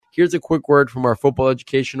here's a quick word from our football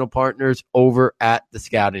educational partners over at the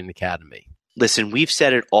Scouting Academy. Listen, we've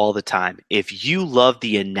said it all the time. If you love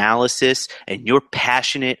the analysis and you're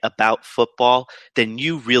passionate about football, then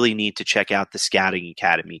you really need to check out the Scouting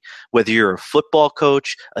Academy. Whether you're a football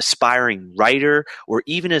coach, aspiring writer, or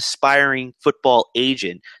even aspiring football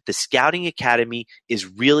agent, the Scouting Academy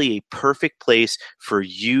is really a perfect place for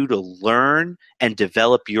you to learn and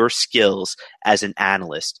develop your skills as an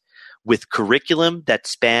analyst. With curriculum that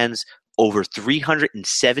spans over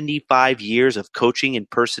 375 years of coaching and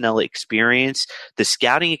personnel experience, the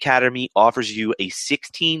Scouting Academy offers you a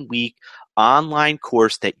 16-week online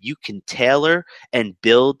course that you can tailor and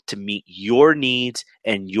build to meet your needs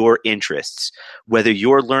and your interests. Whether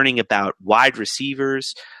you're learning about wide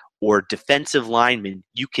receivers or defensive linemen,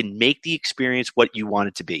 you can make the experience what you want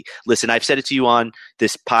it to be. Listen, I've said it to you on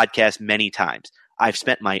this podcast many times. I've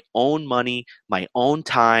spent my own money, my own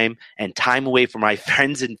time, and time away from my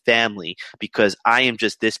friends and family because I am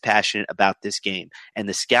just this passionate about this game. And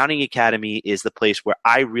the Scouting Academy is the place where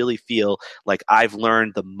I really feel like I've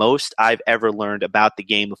learned the most I've ever learned about the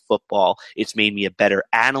game of football. It's made me a better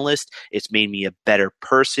analyst. It's made me a better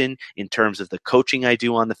person in terms of the coaching I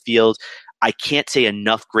do on the field. I can't say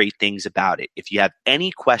enough great things about it. If you have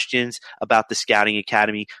any questions about the Scouting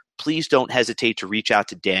Academy, please don't hesitate to reach out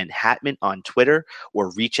to Dan Hatman on Twitter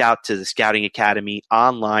or reach out to the Scouting Academy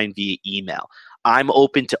online via email. I'm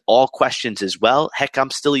open to all questions as well. Heck,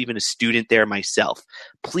 I'm still even a student there myself.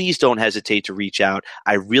 Please don't hesitate to reach out.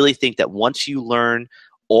 I really think that once you learn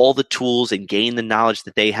all the tools and gain the knowledge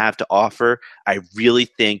that they have to offer, I really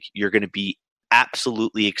think you're going to be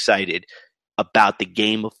absolutely excited about the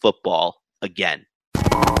game of football again.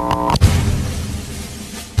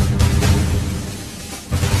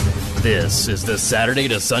 This is the Saturday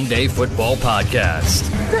to Sunday Football Podcast.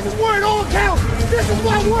 This is where it all counts. This is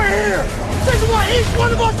why we're here. This is why each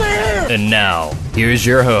one of us are here. And now, here's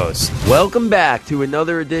your host. Welcome back to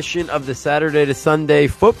another edition of the Saturday to Sunday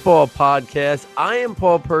Football Podcast. I am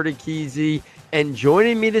Paul Perticchese, and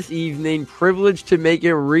joining me this evening, privileged to make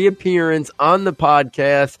a reappearance on the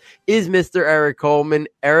podcast, is Mr. Eric Coleman.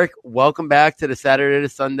 Eric, welcome back to the Saturday to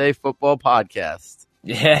Sunday Football Podcast.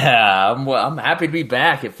 Yeah, I'm happy to be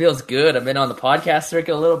back. It feels good. I've been on the podcast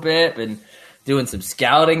circuit a little bit, been doing some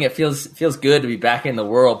scouting. It feels good to be back in the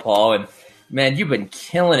world, Paul. And man, you've been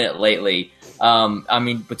killing it lately.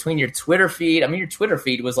 Between your Twitter feed, your Twitter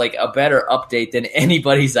feed was like a better update than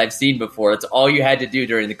anybody's I've seen before. It's all you had to do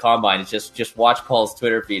during the combine is just watch Paul's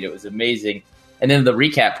Twitter feed. It was amazing. And then the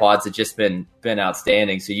recap pods have just been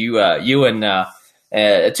outstanding. So you and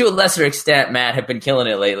to a lesser extent, Matt, have been killing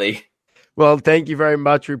it lately. Well, thank you very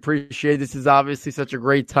much. We appreciate it. This is obviously such a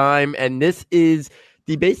great time. And this is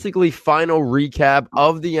the basically final recap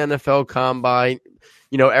of the NFL Combine.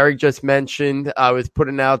 You know, Eric just mentioned I was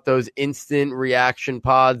putting out those instant reaction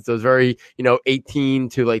pods, those very, 18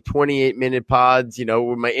 to like 28 minute pods,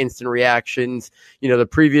 with my instant reactions. The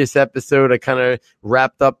previous episode, I kind of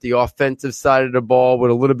wrapped up the offensive side of the ball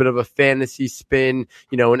with a little bit of a fantasy spin,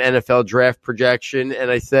 an NFL draft projection.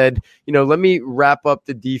 And I said, let me wrap up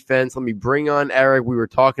the defense. Let me bring on Eric. We were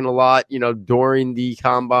talking a lot, during the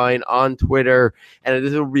combine on Twitter. And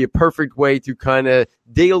this will be a perfect way to kind of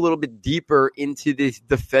dig a little bit deeper into this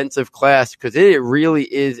defensive class because it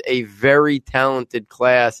really is a very talented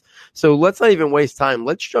class. So let's not even waste time.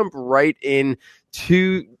 Let's jump right in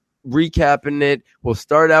to recapping it. We'll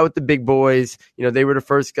start out with the big boys. They were the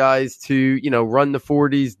first guys to, run the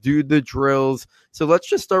 40s, do the drills. So let's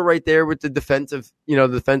just start right there with the defensive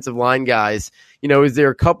line guys. Is there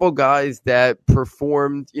a couple guys that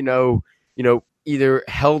performed, either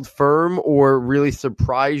held firm or really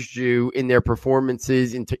surprised you in their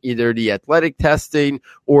performances into either the athletic testing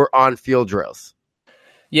or on-field drills?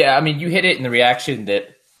 Yeah, you hit it in the reaction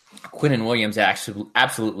that Quinnen Williams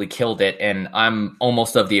absolutely killed it, and I'm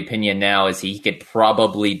almost of the opinion now is he could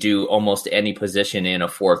probably do almost any position in a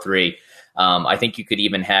 4-3. I think you could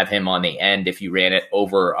even have him on the end if you ran it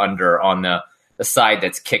over under on the side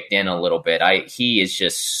that's kicked in a little bit. He is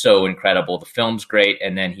just so incredible. The film's great,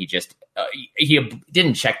 and then he just he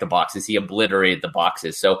didn't check the boxes. He obliterated the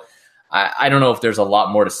boxes. So I don't know if there's a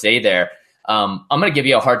lot more to say there. I'm going to give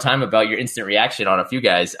you a hard time about your instant reaction on a few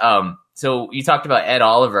guys. So you talked about Ed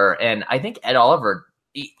Oliver, and I think Ed Oliver,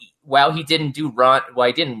 while he didn't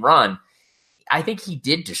run, I think he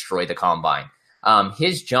did destroy the combine.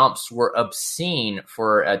 His jumps were obscene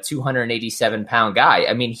for a 287-pound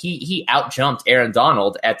guy. He out-jumped Aaron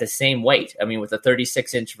Donald at the same weight. With a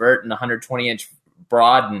 36-inch vert and 120-inch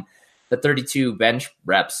broad and the 32 bench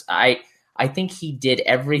reps. I think he did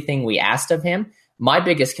everything we asked of him. My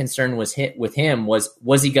biggest concern was with him was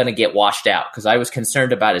he going to get washed out? Because I was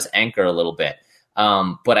concerned about his anchor a little bit.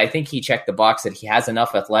 But I think he checked the box that he has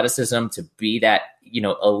enough athleticism to be that,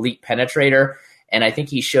 elite penetrator. And I think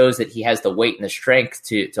he shows that he has the weight and the strength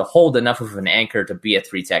to hold enough of an anchor to be a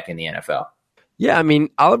 3-tech in the NFL. Yeah, I mean,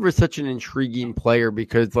 Oliver's such an intriguing player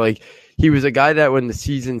because, like, he was a guy that when the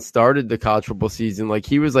season started, the college football season, like,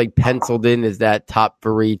 he was, like, penciled in as that top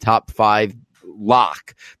 3, top 5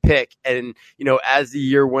 lock pick. And, as the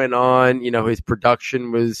year went on, his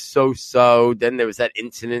production was so-so. Then there was that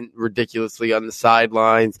incident ridiculously on the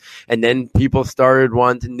sidelines. And then people started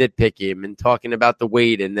wanting to nitpick him and talking about the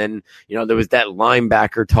weight. And then, there was that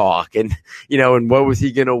linebacker talk and, and what was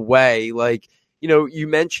he going to weigh? Like, you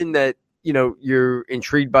mentioned that, you're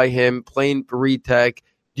intrigued by him playing 3-tech.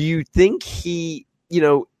 Do you think he,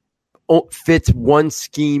 fits one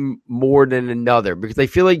scheme more than another? Because I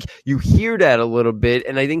feel like you hear that a little bit,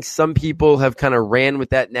 and I think some people have kind of ran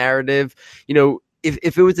with that narrative.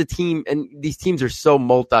 If it was a team, and these teams are so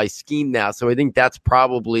multi-scheme now, so I think that's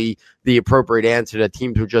probably the appropriate answer, that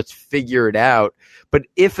teams would just figure it out. But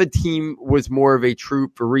if a team was more of a true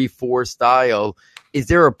 3-4 style, is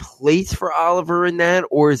there a place for Oliver in that,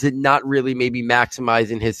 or is it not really maybe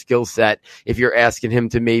maximizing his skill set if you're asking him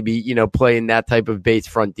to maybe, play in that type of base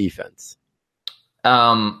front defense?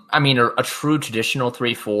 I mean, a true traditional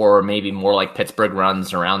 3-4, maybe more like Pittsburgh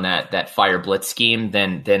runs around that fire blitz scheme,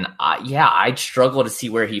 then I'd struggle to see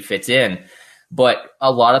where he fits in. But a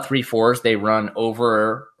lot of 3-4s, they run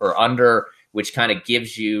over or under, which kind of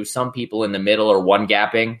gives you some people in the middle or one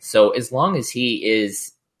gapping. So as long as he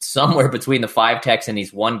is somewhere between the 5-techs and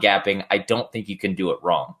he's one gapping, I don't think you can do it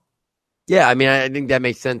wrong. Yeah, I mean, I think that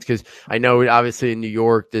makes sense because I know obviously in New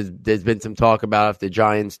York, there's been some talk about if the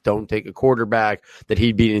Giants don't take a quarterback, that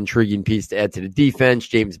he'd be an intriguing piece to add to the defense.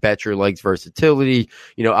 James Bettcher likes versatility.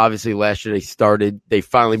 Obviously last year they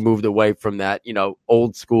finally moved away from that,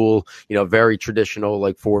 old school, very traditional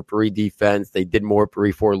like 4-3 defense. They did more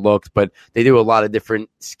 3-4 looks, but they do a lot of different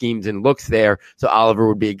schemes and looks there. So Oliver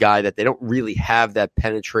would be a guy that they don't really have that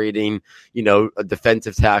penetrating, a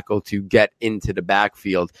defensive tackle to get into the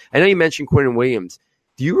backfield. I know you mentioned Quinnen Williams.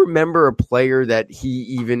 Do you remember a player that he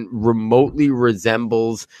even remotely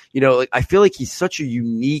resembles? I feel like he's such a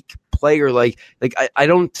unique player. I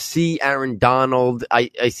don't see Aaron Donald.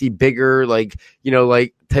 I see bigger,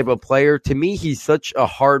 type of player. To me, he's such a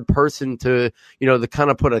hard person to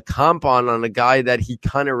kind of put a comp on a guy that he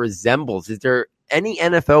kind of resembles. Is there any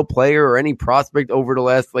NFL player or any prospect over the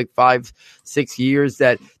last 5-6 years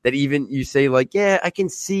that even you say yeah, I can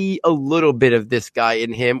see a little bit of this guy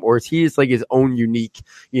in him, or is he just his own unique,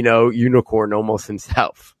 unicorn almost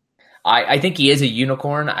himself? I think he is a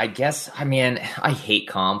unicorn. I guess, I hate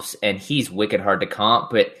comps and he's wicked hard to comp,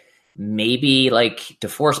 but maybe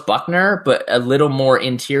DeForest Buckner, but a little more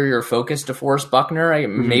interior focused DeForest Buckner.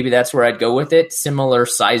 Maybe that's where I'd go with it. Similar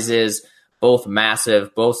sizes, both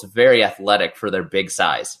massive, both very athletic for their big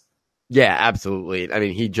size. Yeah, absolutely. I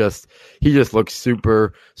mean, he just looks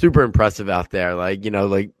super, super impressive out there.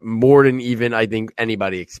 More than even I think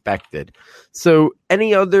anybody expected. So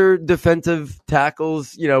any other defensive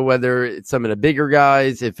tackles, whether it's some of the bigger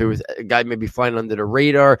guys, if it was a guy maybe flying under the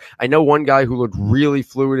radar. I know one guy who looked really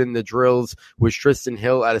fluid in the drills was Tristan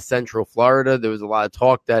Hill out of Central Florida. There was a lot of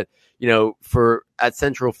talk that, at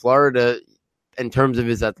Central Florida, in terms of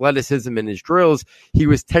his athleticism and his drills, he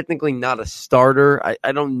was technically not a starter.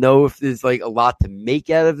 I don't know if there's a lot to make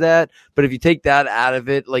out of that, but if you take that out of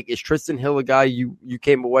it, is Tristan Hill a guy you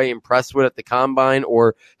came away impressed with at the combine,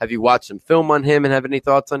 or have you watched some film on him and have any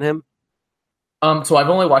thoughts on him? So I've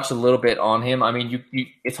only watched a little bit on him. I mean,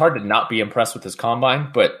 it's hard to not be impressed with his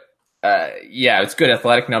combine, but it's good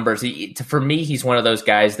athletic numbers. For me, he's one of those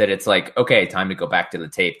guys that it's okay, time to go back to the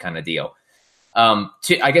tape kind of deal.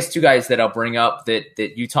 I guess two guys that I'll bring up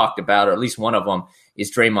that you talked about, or at least one of them, is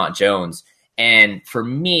Dre'Mont Jones. And for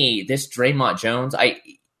me, this Dre'Mont Jones,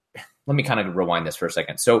 let me kind of rewind this for a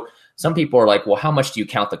second. So some people are like, well, how much do you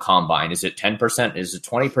count the combine? Is it 10%? Is it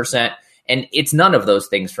 20%? And it's none of those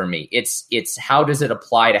things for me. It's how does it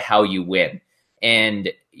apply to how you win?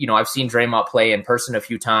 And, I've seen Dre'Mont play in person a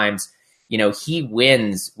few times. He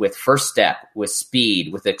wins with first step, with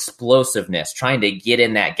speed, with explosiveness, trying to get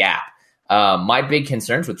in that gap. My big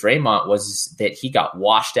concerns with Dre'Mont was that he got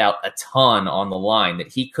washed out a ton on the line, that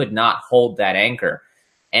he could not hold that anchor.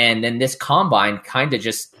 And then this combine kind of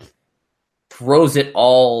just throws it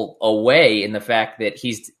all away in the fact that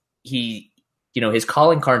his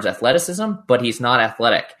calling card's athleticism, but he's not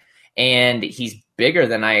athletic. And he's bigger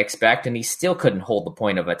than I expect, and he still couldn't hold the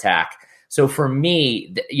point of attack. So for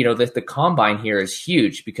me, the combine here is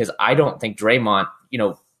huge because I don't think Dre'Mont,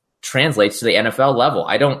 translates to the NFL level.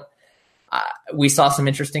 We saw some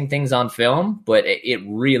interesting things on film, but it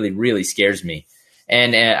really, really scares me.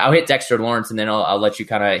 And I'll hit Dexter Lawrence, and then I'll let you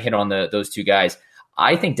kind of hit on those two guys.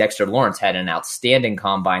 I think Dexter Lawrence had an outstanding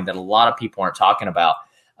combine that a lot of people aren't talking about.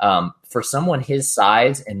 For someone his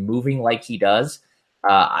size and moving like he does,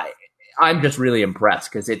 I'm just really impressed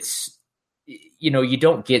because it's, you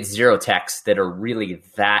don't get zero techs that are really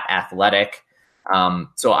that athletic.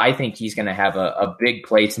 So I think he's going to have a big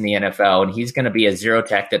place in the NFL, and he's going to be a zero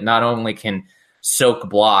tech that not only can soak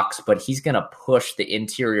blocks, but he's going to push the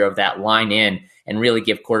interior of that line in and really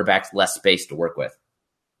give quarterbacks less space to work with.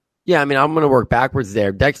 Yeah, I mean, I'm going to work backwards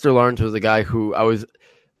there. Dexter Lawrence was a guy who I was,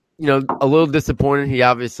 a little disappointed. He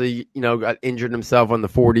obviously, got injured himself on the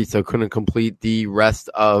 40, so couldn't complete the rest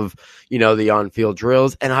of, the on-field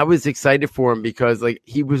drills. And I was excited for him because,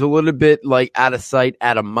 he was a little bit, out of sight,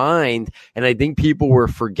 out of mind. And I think people were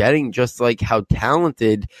forgetting just, how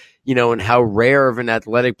talented, and how rare of an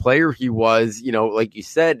athletic player he was, like you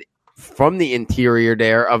said, from the interior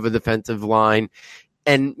there of a defensive line.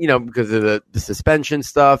 And, because of the suspension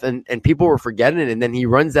stuff and people were forgetting it. And then he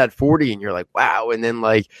runs that 40 and you're like, wow. And then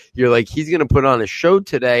you're like, he's going to put on a show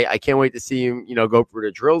today. I can't wait to see him, go through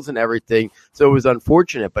the drills and everything. So it was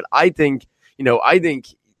unfortunate, but I think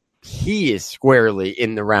he is squarely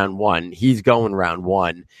in the round one. He's going round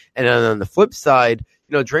one. And then on the flip side,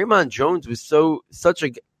 Draymond Jones was such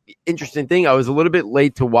a interesting thing. I was a little bit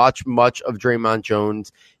late to watch much of Draymond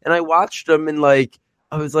Jones, and I watched him and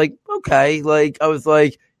I was like, okay,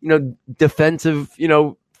 defensive,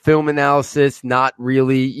 film analysis, not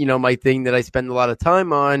really, my thing that I spend a lot of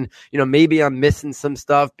time on. Maybe I'm missing some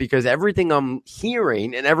stuff because everything I'm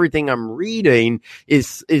hearing and everything I'm reading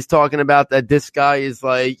is talking about that this guy is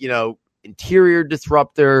interior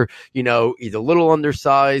disruptor, he's a little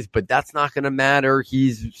undersized, but that's not going to matter.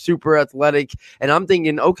 He's super athletic. And I'm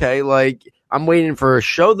thinking, okay, I'm waiting for a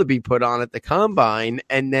show to be put on at the combine,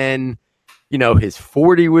 and then his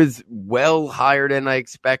 40 was well higher than I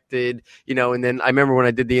expected, and then I remember when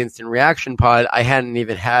I did the instant reaction pod, I hadn't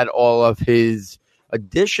even had all of his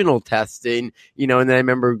additional testing, and then I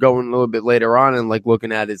remember going a little bit later on and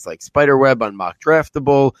looking at his Spiderweb on Mock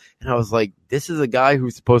Draftable, and I was like, this is a guy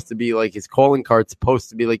who's supposed to be his calling card's supposed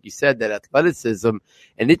to be, like you said, that athleticism,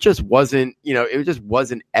 and it just wasn't, it just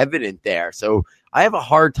wasn't evident there. So I have a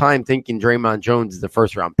hard time thinking Draymond Jones is the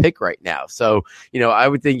first round pick right now. So, I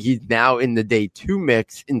would think he's now in the day 2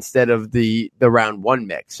 mix instead of the round 1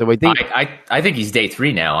 mix. So I think I think he's day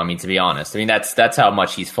 3 now. I mean, to be honest, that's how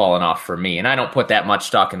much he's fallen off for me. And I don't put that much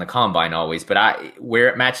stock in the combine always, but where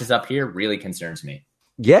it matches up here really concerns me.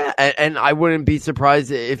 Yeah, and I wouldn't be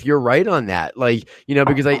surprised if you're right on that.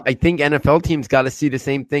 Because I think NFL teams got to see the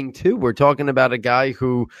same thing too. We're talking about a guy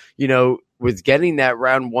who, was getting that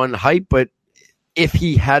round 1 hype, but if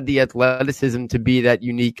he had the athleticism to be that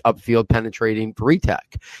unique upfield penetrating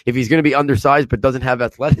 3-tech. If he's going to be undersized but doesn't have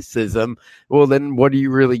athleticism, well, then what are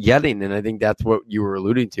you really getting? And I think that's what you were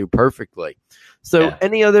alluding to perfectly. So yeah.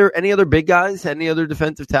 Any other big guys, any other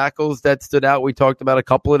defensive tackles that stood out? We talked about a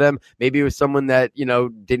couple of them. Maybe it was someone that,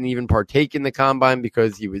 didn't even partake in the combine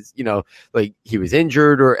because he was, he was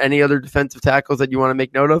injured, or any other defensive tackles that you want to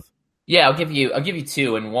make note of? Yeah, I'll give you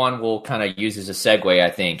 2, and one we'll kind of use as a segue, I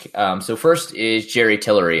think. So first is Jerry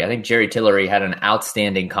Tillery. I think Jerry Tillery had an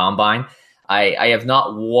outstanding combine. I have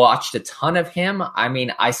not watched a ton of him. I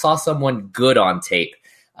mean, I saw someone good on tape.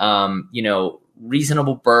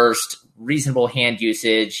 Reasonable burst, reasonable hand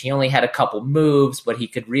usage. He only had a couple moves, but he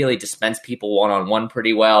could really dispense people one-on-one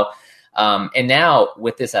pretty well. And now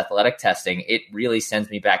with this athletic testing, it really sends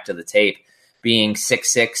me back to the tape. Being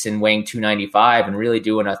 6'6" and weighing 295 and really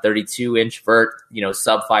doing a 32-inch vert,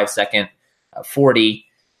 sub 5 second 40,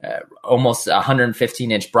 almost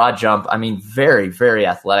 115-inch broad jump. I mean, very, very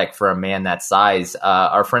athletic for a man that size.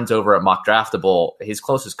 Our friends over at Mock Draftable, his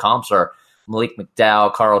closest comps are Malik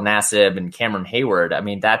McDowell, Carl Nassib, and Cameron Hayward. I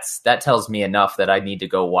mean, that tells me enough that I need to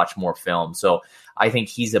go watch more film. So I think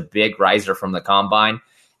he's a big riser from the combine.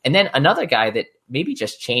 And then another guy that maybe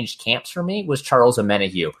just changed camps for me was Charles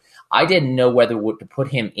Omenihu. I didn't know whether to put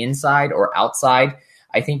him inside or outside.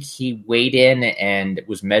 I think he weighed in and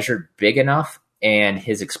was measured big enough, and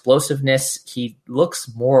his explosiveness, he looks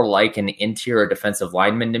more like an interior defensive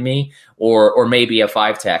lineman to me, or maybe a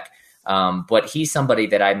 5-tech. But he's somebody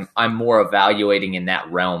that I'm more evaluating in that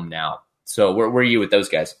realm now. So where are you with those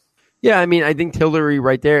guys? Yeah, I mean, I think Tillery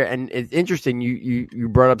right there, and it's interesting. You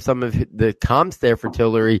brought up some of the comps there for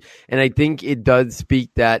Tillery, and I think it does speak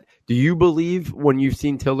that. Do you believe when you've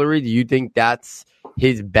seen Tillery? Do you think that's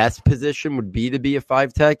his best position would be to be a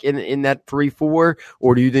 5 tech in that 3-4,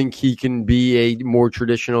 or do you think he can be a more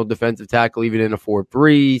traditional defensive tackle, even in a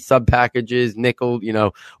 4-3, sub packages, nickel,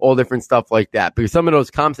 all different stuff like that? Because some of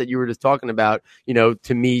those comps that you were just talking about,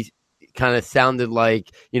 to me kind of sounded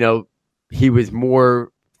like, he was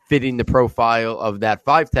more fitting the profile of that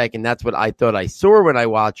 5 tech, and that's what I thought I saw when I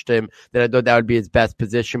watched him, that I thought that would be his best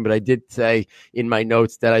position. But I did say in my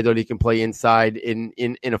notes that I thought he can play inside in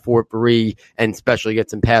a 4-3 and especially get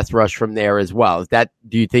some pass rush from there as well.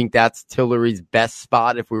 Do you think that's Tillery's best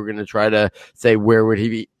spot if we were going to try to say where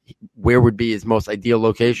would be his most ideal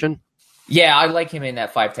location? Yeah, I like him in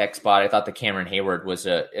that 5 tech spot. I thought the Cameron Hayward was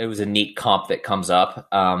a neat comp that comes up.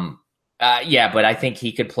 But I think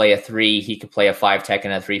he could play a 3. He could play a 5 tech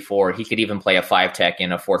in a 3-4. He could even play a 5 tech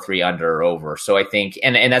in a 4-3 under or over. So I think,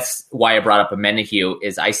 and that's why I brought up Amenahue,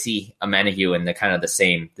 is I see Amenahue in the kind of the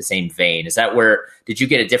same vein. Is that where, did you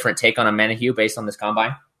get a different take on Amenahue based on this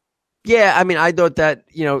combine? Yeah, I mean, I thought that,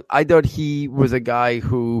 I thought he was a guy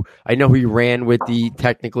who, I know he ran with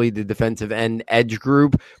technically the defensive end edge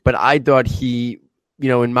group, but I thought he,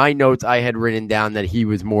 in my notes, I had written down that he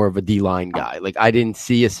was more of a D-line guy. Like, I didn't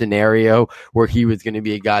see a scenario where he was going to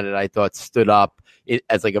be a guy that I thought stood up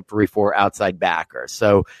as like a 3-4 outside backer.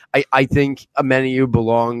 So I think Amenahue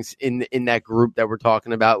belongs in that group that we're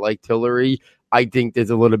talking about, like Tillery. I think there's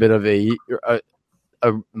a little bit of a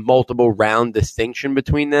multiple round distinction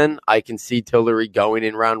between them. I can see Tillery going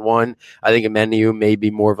in round 1. I think Amenahue may be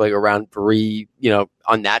more of like a round 3,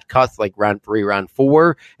 on that cusp, like round 3, round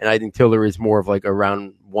 4. And I think Tillery is more of like a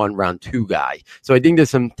round 1, round 2 guy. So I think there's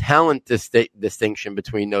some talent distinction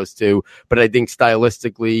between those two, but I think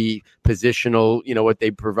stylistically, positional, what they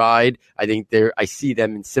provide, I see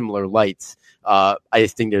them in similar lights. I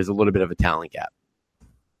just think there's a little bit of a talent gap.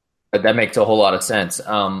 That makes a whole lot of sense.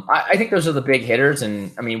 I think those are the big hitters, and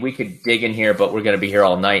I mean, we could dig in here, but we're going to be here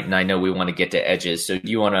all night, and I know we want to get to edges. So do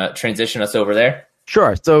you want to transition us over there?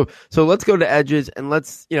 Sure. So let's go to edges, and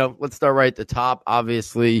let's start right at the top.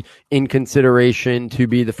 Obviously, in consideration to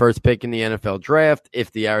be the first pick in the NFL draft,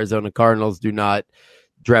 if the Arizona Cardinals do not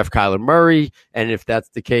draft Kyler Murray, and if that's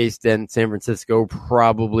the case, then San Francisco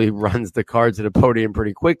probably runs the cards to the podium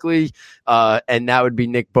pretty quickly, and that would be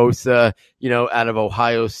Nick Bosa, out of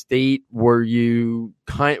Ohio State. Was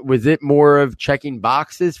it more of checking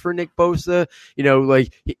boxes for Nick Bosa?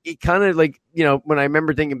 It kind of like, when I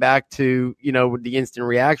remember thinking back to, the instant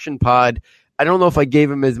reaction pod, I don't know if I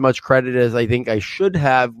gave him as much credit as I think I should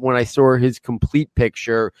have when I saw his complete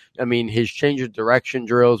picture. I mean, his change of direction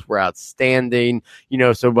drills were outstanding,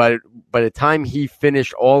 so by the time he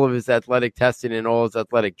finished all of his athletic testing and all his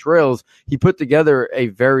athletic drills, he put together a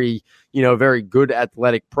very good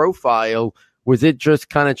athletic profile. Was it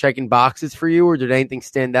just kind of checking boxes for you, or did anything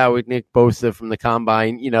stand out with Nick Bosa from the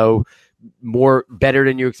combine, more better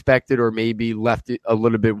than you expected, or maybe left it a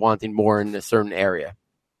little bit wanting more in a certain area?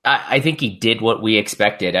 I think he did what we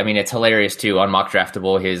expected. I mean, it's hilarious too. On Mock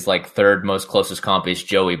Draftable, his third most closest comp is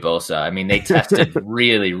Joey Bosa. I mean, they tested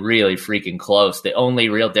really, really freaking close. The only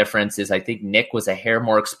real difference is I think Nick was a hair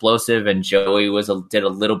more explosive and Joey did a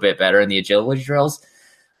little bit better in the agility drills.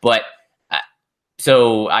 But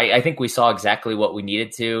so I think we saw exactly what we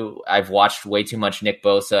needed to. I've watched way too much Nick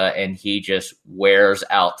Bosa, and he just wears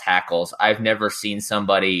out tackles. I've never seen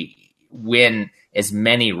somebody win as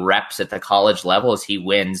many reps at the college level as he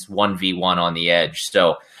wins 1v1 on the edge.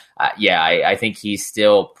 So, I think he's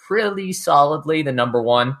still pretty solidly the number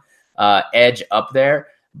one edge up there.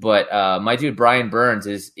 But my dude Brian Burns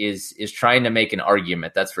is trying to make an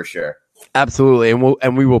argument. That's for sure. Absolutely,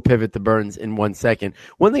 and we will pivot to Burns in 1 second.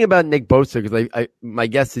 One thing about Nick Bosa, because my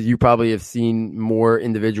guess is you probably have seen more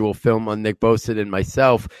individual film on Nick Bosa than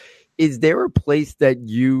myself. Is there a place that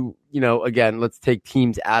again, let's take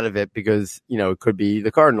teams out of it because, it could be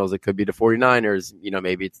the Cardinals, it could be the 49ers,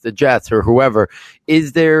 maybe it's the Jets or whoever.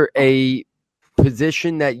 Is there a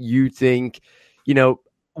position that you think,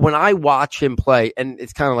 when I watch him play, and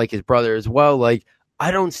it's kind of like his brother as well, like, I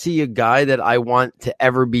don't see a guy that I want to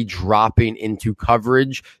ever be dropping into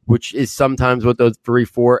coverage, which is sometimes what those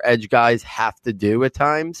 3-4 edge guys have to do at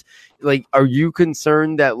times. Like, are you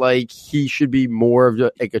concerned that he should be more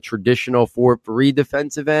of a traditional 4-3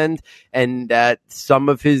 defensive end, and that some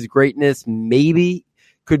of his greatness maybe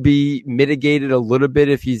could be mitigated a little bit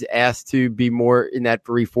if he's asked to be more in that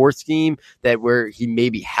 3-4 scheme, that where he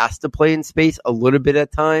maybe has to play in space a little bit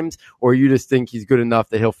at times, or you just think he's good enough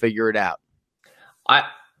that he'll figure it out?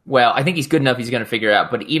 I think he's good enough he's going to figure it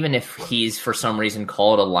out. But even if he's for some reason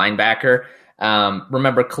called a linebacker,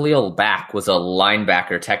 remember Khalil Mack was a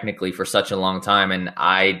linebacker technically for such a long time, and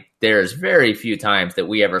there's very few times that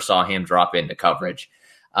we ever saw him drop into coverage.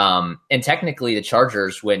 And technically the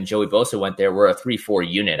Chargers, when Joey Bosa went there, were a 3-4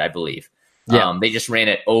 unit, I believe. Yeah. They just ran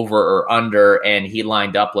it over or under, and he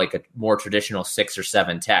lined up like a more traditional 6 or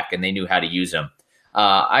 7 tech, and they knew how to use him.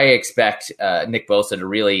 I expect Nick Bosa to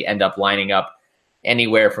really end up lining up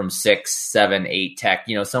anywhere from 6, 7, 8 tech,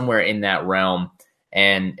 somewhere in that realm,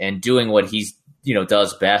 and doing what he's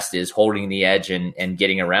does best is holding the edge and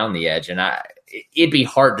getting around the edge. And it'd be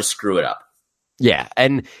hard to screw it up. Yeah,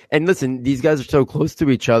 and listen, these guys are so close to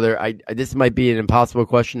each other. This might be an impossible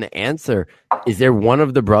question to answer. Is there one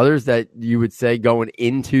of the brothers that you would say going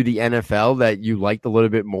into the NFL that you liked a little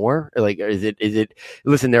bit more? Like, is it?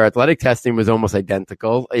 Listen, their athletic testing was almost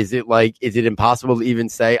identical. Is it impossible to even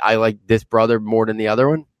say I like this brother more than the other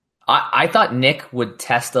one? I thought Nick would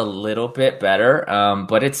test a little bit better,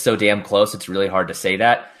 but it's so damn close. It's really hard to say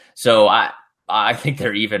that. So I think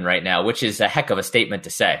they're even right now, which is a heck of a statement to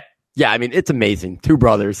say. Yeah, I mean, it's amazing. 2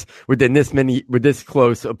 brothers with this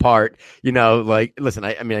close apart, listen,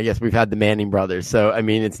 I guess we've had the Manning brothers. So, I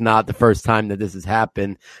mean, it's not the first time that this has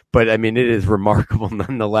happened, but I mean, it is remarkable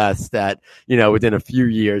nonetheless that, within a few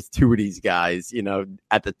years, 2 of these guys,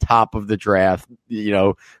 at the top of the draft,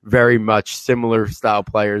 very much similar style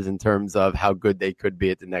players in terms of how good they could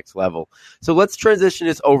be at the next level. So let's transition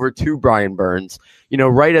this over to Brian Burns.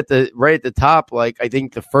 Right at the top, like, I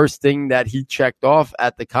think the first thing that he checked off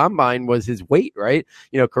at the combine was his weight, right?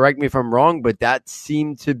 Correct me if I'm wrong, but that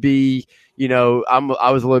seemed to be,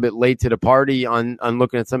 I was a little bit late to the party on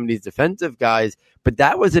looking at some of these defensive guys, but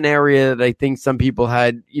that was an area that I think some people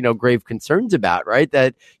had, grave concerns about, right?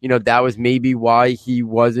 That, that was maybe why he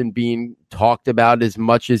wasn't being talked about as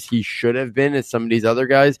much as he should have been as some of these other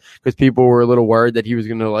guys, because people were a little worried that he was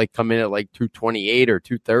going to come in at 228 or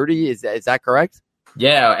 230. Is that correct?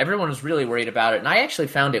 Yeah, everyone was really worried about it, and I actually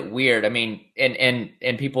found it weird. I mean,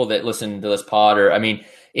 and people that listen to this pod,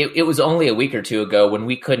 it was only a week or two ago when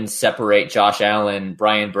we couldn't separate Josh Allen,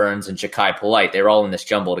 Brian Burns, and Ja'Kai Polite. They were all in this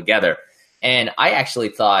jumble together. And I actually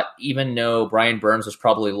thought, even though Brian Burns was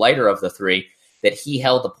probably lighter of the 3, that he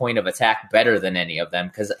held the point of attack better than any of them,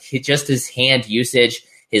 because just his hand usage,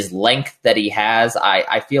 his length that he has,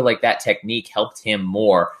 I feel like that technique helped him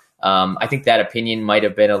more. I think that opinion might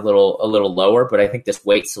have been a little lower, but I think this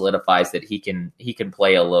weight solidifies that he can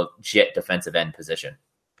play a legit defensive end position.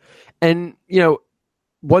 And,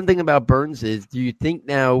 one thing about Burns is, do you think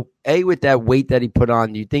now, with that weight that he put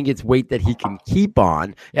on, do you think it's weight that he can keep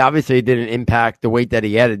on? Obviously, it didn't impact the weight that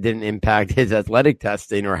he had. It didn't impact his athletic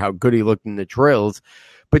testing or how good he looked in the drills.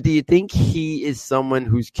 But do you think he is someone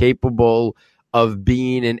who's capable of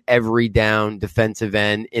being an every down defensive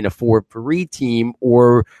end in a 4-3 team,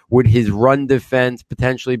 or would his run defense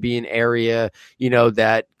potentially be an area,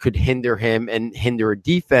 that could hinder him and hinder a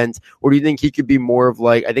defense? Or do you think he could be more of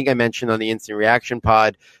I think I mentioned on the Instant Reaction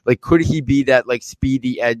pod, could he be that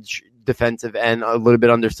speedy edge defensive end, a little bit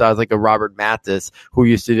undersized, like a Robert Mathis, who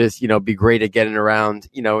used to just, be great at getting around,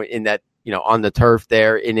 in that, on the turf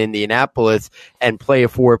there in Indianapolis and play a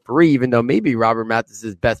 4-3, even though maybe Robert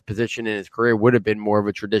Mathis's best position in his career would have been more of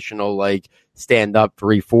a traditional stand up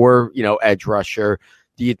 3-4, edge rusher.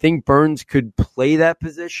 Do you think Burns could play that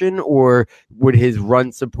position, or would his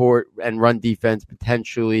run support and run defense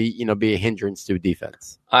potentially, be a hindrance to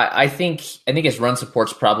defense? I think his run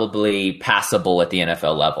support's probably passable at the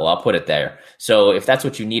NFL level. I'll put it there. So if that's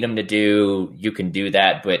what you need him to do, you can do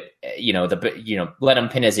that. But let him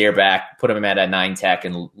pin his ear back, put him at a 9 tech,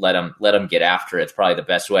 and let him get after it. It's probably the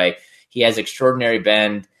best way. He has extraordinary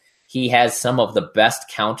bend. He has some of the best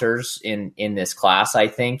counters in this class, I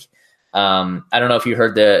think. I don't know if you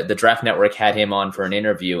heard the Draft Network had him on for an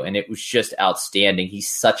interview, and it was just outstanding. He's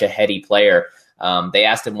such a heady player. They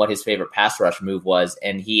asked him what his favorite pass rush move was,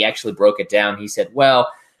 and he actually broke it down. He said,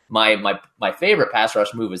 well, my favorite pass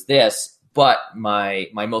rush move is this, but my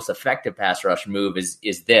most effective pass rush move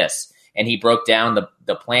is this. And he broke down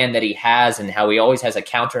the plan that he has and how he always has a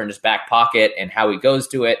counter in his back pocket and how he goes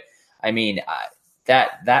to it. I mean,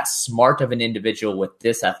 that smart of an individual with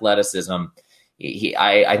this athleticism,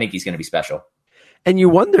 I think he's going to be special. And you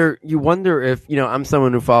wonder if, I'm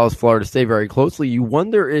someone who follows Florida State very closely. You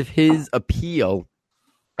wonder if his appeal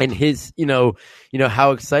and his,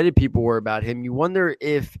 how excited people were about him. You wonder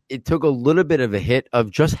if it took a little bit of a hit of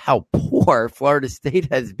just how poor Florida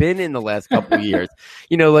State has been in the last couple of years.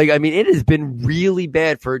 It has been really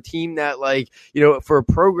bad for a team that for a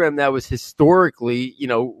program that was historically,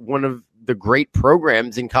 one of the great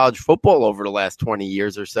programs in college football over the last 20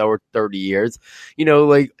 years or so, or 30 years,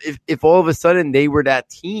 if all of a sudden they were that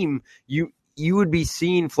team, you would be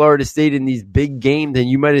seeing Florida State in these big games and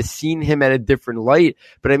you might have seen him at a different light.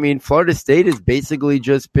 But Florida State has basically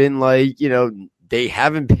just been they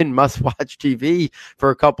haven't been must-watch TV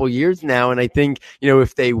for a couple years now. And I think,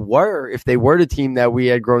 if they were the team that we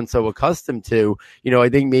had grown so accustomed to, I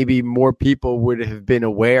think maybe more people would have been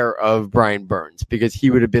aware of Brian Burns, because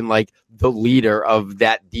he would have been like the leader of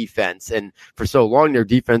that defense. And for so long, their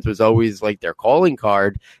defense was always like their calling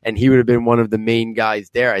card, and he would have been one of the main guys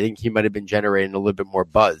there. I think he might have been generating a little bit more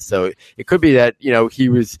buzz. So it could be that, he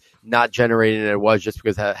was not generating it was just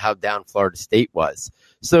because of how down Florida State was.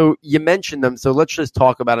 So you mentioned them. So let's just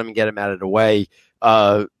talk about them and get them out of the way.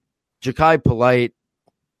 Jachai Polite,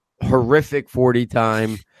 horrific 40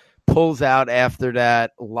 time, pulls out after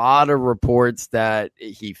that. A lot of reports that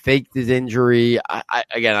he faked his injury. I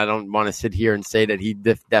don't want to sit here and say that he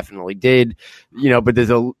definitely did, but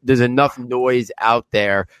there's enough noise out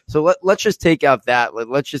there. So let's just take out that.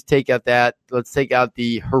 Let's take out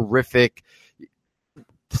the horrific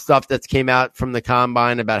stuff that's came out from the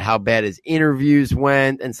combine about how bad his interviews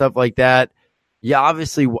went and stuff like that. You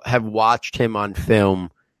obviously have watched him on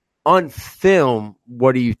film. On film,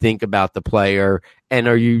 what do you think about the player? And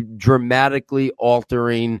are you dramatically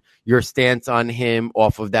altering your stance on him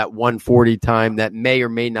off of that 140 time that may or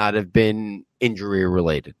may not have been injury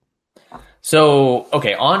related? So,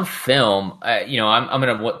 okay, on film, I'm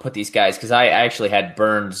going to put these guys, because I actually had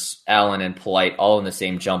Burns, Allen, and Polite all in the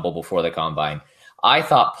same jumble before the combine. I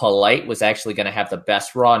thought Polite was actually going to have the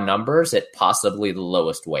best raw numbers at possibly the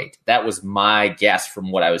lowest weight. That was my guess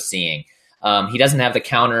from what I was seeing. He doesn't have the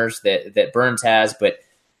counters that Burns has, but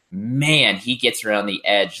man, he gets around the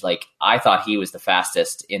edge. Like, I thought he was the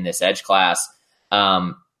fastest in this edge class.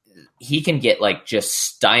 He can get like just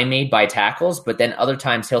stymied by tackles, but then other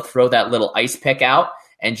times he'll throw that little ice pick out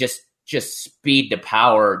and just speed to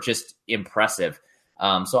power, just impressive.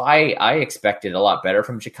 So I expected a lot better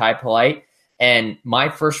from Jachai Polite. And my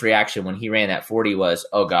first reaction when he ran that 40 was,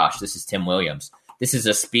 oh gosh, this is Tim Williams. This is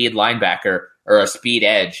a speed linebacker or a speed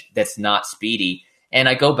edge that's not speedy. And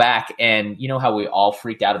I go back, and you know how we all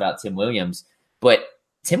freaked out about Tim Williams, but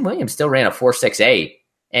Tim Williams still ran a 4.68,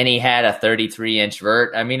 and he had a 33-inch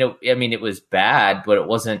vert. I mean, it was bad, but it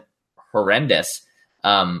wasn't horrendous.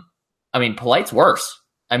 Polite's worse.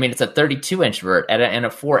 It's a 32-inch vert and a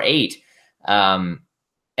 4.8.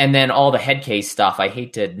 And then all the head case stuff, I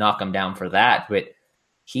hate to knock him down for that, but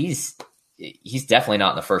he's definitely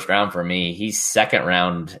not in the first round for me. He's second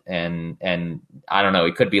round, and I don't know,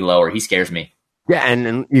 he could be lower. He scares me. Yeah,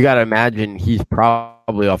 and you got to imagine he's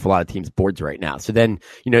probably off a lot of teams' boards right now. So then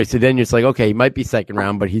it's like, okay, he might be second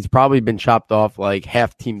round, but he's probably been chopped off like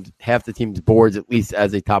half the team's boards, at least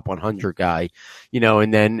as a top 100 guy,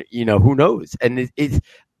 and then, who knows? And it's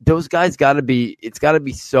those guys it's got to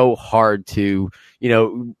be so hard to,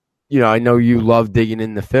 I know you love digging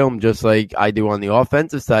in the film just like I do on the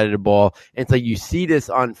offensive side of the ball. And it's like you see this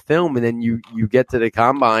on film, and then you get to the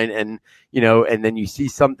combine, and and then you see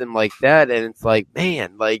something like that, and it's like,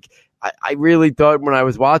 man, like I really thought when I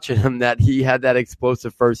was watching him that he had that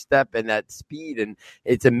explosive first step and that speed. And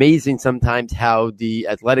it's amazing sometimes how the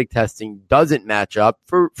athletic testing doesn't match up.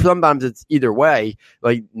 For sometimes it's either way.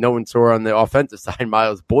 Like no one saw on the offensive side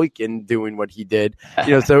Miles Boykin doing what he did.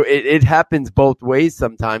 So it happens both ways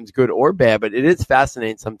sometimes, good or bad. But it is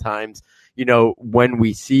fascinating sometimes, when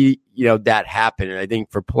we see, that happen. And I think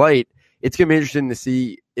for Polite, it's going to be interesting to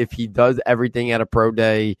see if he does everything at a pro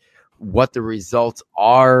day, what the results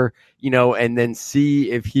are, and then see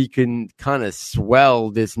if he can kind of swell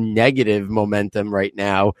this negative momentum right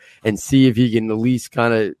now and see if he can at least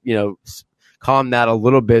kind of, calm that a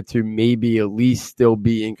little bit to maybe at least still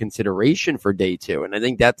be in consideration for day two. And I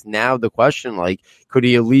think that's now the question, like, could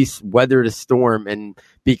he at least weather the storm and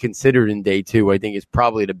be considered in day two? I think is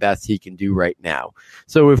probably the best he can do right now.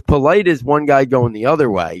 So if Polite is one guy going the other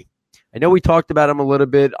way, I know we talked about him a little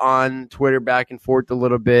bit on Twitter, back and forth a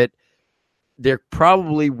little bit. There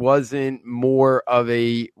probably wasn't more of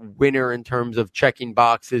a winner in terms of checking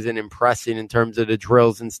boxes and impressing in terms of the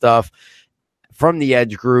drills and stuff from the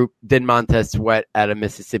edge group than Montez Sweat out of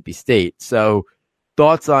Mississippi State. So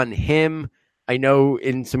thoughts on him? I know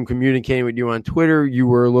in some communicating with you on Twitter, you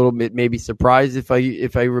were a little bit maybe surprised, if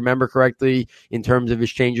I remember correctly, in terms of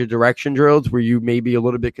his change of direction drills. Were you maybe a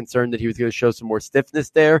little bit concerned that he was going to show some more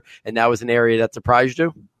stiffness there, and that was an area that surprised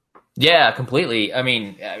you? Yeah, completely.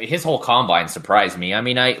 His whole combine surprised me.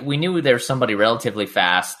 We knew there was somebody relatively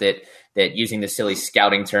fast that using the silly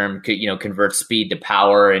scouting term could, convert speed to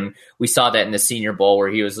power. And we saw that in the Senior Bowl where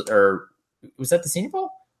he was that the Senior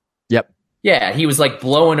Bowl? Yep. Yeah, he was like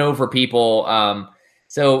blowing over people. I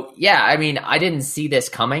didn't see this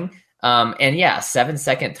coming.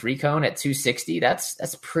 7-second 3-cone at 260,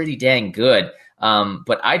 that's pretty dang good.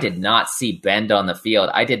 But I did not see bend on the field.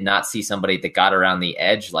 I did not see somebody that got around the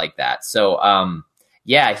edge like that. So,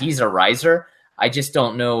 yeah, he's a riser. I just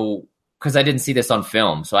don't know, because I didn't see this on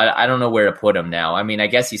film. So I don't know where to put him now. I mean, I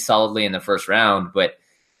guess he's solidly in the first round, but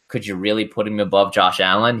could you really put him above Josh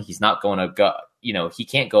Allen? He's not going to go, he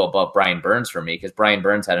can't go above Brian Burns for me, because Brian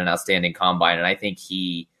Burns had an outstanding combine, and I think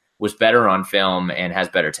he was better on film and has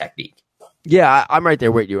better technique. Yeah, I'm right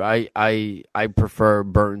there with you. I prefer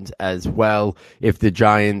Burns as well. If the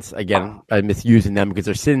Giants, again, I'm misusing them because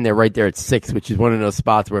they're sitting there right there at 6, which is one of those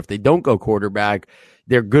spots where if they don't go quarterback,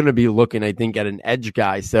 they're going to be looking, I think, at an edge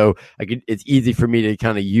guy. So it's easy for me to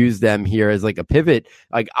kind of use them here as like a pivot.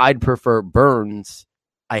 Like, I'd prefer Burns.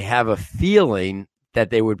 I have a feeling that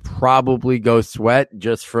they would probably go Sweat,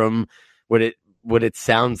 just from what it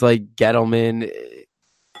sounds like Gettleman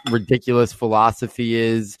ridiculous philosophy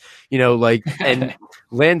is, and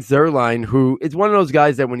Lance Zierlein, who is one of those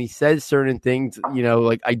guys that when he says certain things,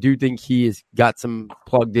 I do think he has got some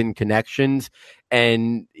plugged in connections.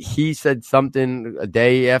 And he said something a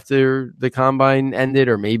day after the combine ended,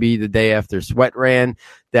 or maybe the day after Sweat ran,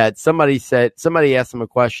 that somebody asked him a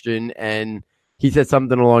question, and he said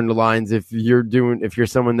something along the lines, if you're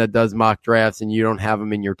someone that does mock drafts and you don't have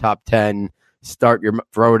them in your top 10,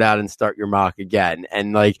 throw it out and start your mock again.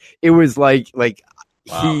 And it was wow.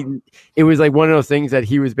 It was like one of those things that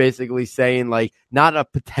he was basically saying, not a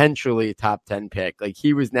potentially top 10 pick.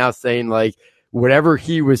 He was now saying whatever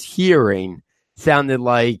he was hearing sounded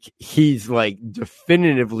like he's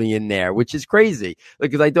definitively in there, which is crazy.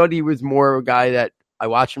 Because I thought he was more a guy that I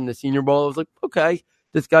watched him in the Senior Bowl. I was like, okay,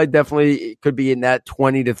 this guy definitely could be in that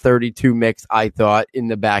 20 to 32 mix, I thought, in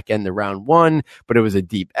the back end of round 1, but it was a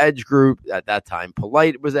deep edge group. At that time,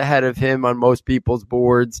 Polite was ahead of him on most people's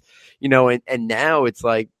boards, and now it's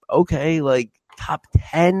okay, top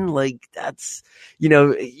 10, that's,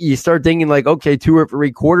 you start thinking okay, 2 or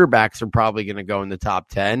 3 quarterbacks are probably going to go in the top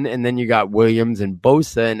 10. And then you got Williams and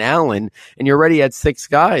Bosa and Allen, and you're already at 6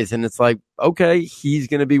 guys. And it's okay, he's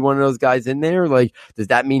going to be one of those guys in there. Does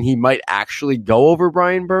that mean he might actually go over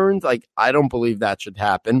Brian Burns? I don't believe that should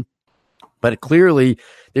happen. But clearly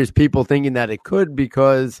there's people thinking that it could,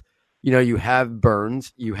 because, you have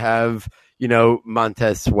Burns, you have,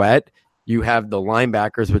 Montez Sweat, you have the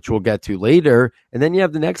linebackers, which we'll get to later. And then you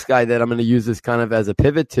have the next guy that I'm going to use this kind of as a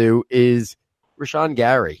pivot to, is Rashan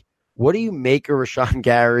Gary. What do you make of Rashan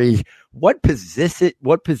Gary? What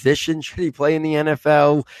position should he play in the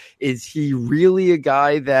NFL? Is he really a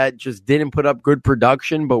guy that just didn't put up good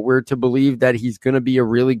production, but we're to believe that he's going to be a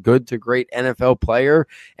really good to great NFL player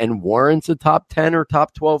and warrants a top 10 or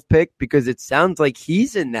top 12 pick? Because it sounds like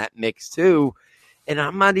he's in that mix too. And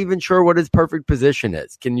I'm not even sure what his perfect position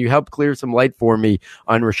is. Can you help clear some light for me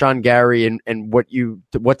on Rashan Gary and what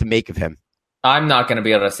to make of him? I'm not going to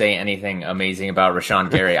be able to say anything amazing about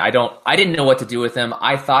Rashan Gary. I didn't know what to do with him.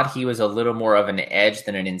 I thought he was a little more of an edge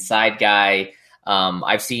than an inside guy.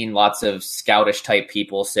 I've seen lots of scoutish type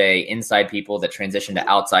people say inside people that transition to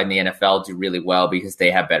outside in the NFL do really well because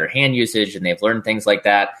they have better hand usage and they've learned things like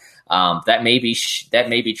that. That may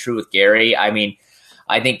be true with Gary. I mean,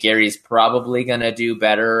 I think Gary's probably going to do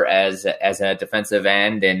better as a defensive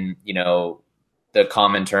end and, the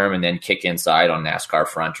common term, and then kick inside on NASCAR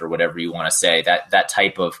front or whatever you want to say, that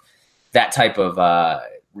type of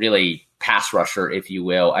really pass rusher, if you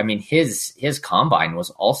will. I mean, his combine was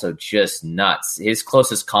also just nuts. His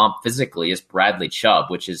closest comp physically is Bradley Chubb,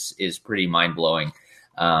 which is pretty mind blowing.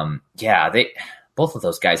 Both of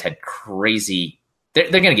those guys had crazy. They're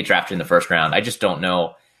going to get drafted in the first round. I just don't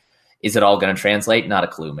know. Is it all going to translate? Not a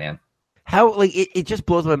clue, man. How it just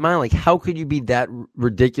blows my mind. How could you be that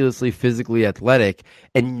ridiculously physically athletic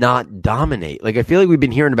and not dominate? I feel like we've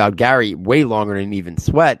been hearing about Gary way longer than even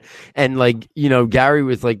Sweat. And Gary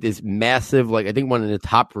was this massive, I think one of the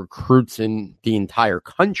top recruits in the entire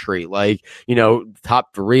country.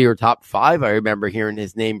 Top 3 or top 5. I remember hearing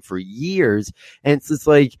his name for years. And it's just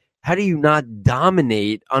how do you not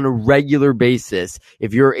dominate on a regular basis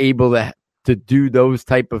if you're able to do those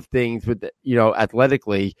type of things with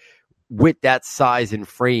athletically with that size and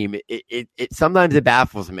frame? It sometimes it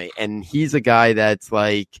baffles me. And he's a guy that's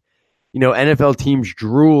NFL teams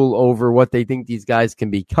drool over what they think these guys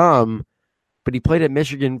can become, but he played at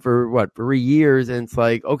Michigan for 3 years. And it's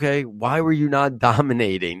okay, why were you not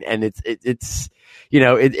dominating? And it's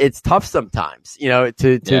tough sometimes,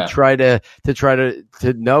 to try to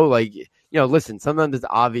know, listen, sometimes it's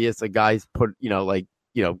obvious a guy's put,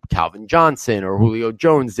 Calvin Johnson or Julio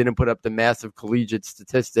Jones didn't put up the massive collegiate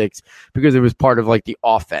statistics because it was part of like the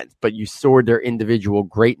offense, but you saw their individual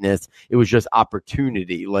greatness. It was just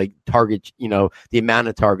opportunity, like target, the amount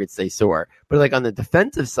of targets they saw. But like on the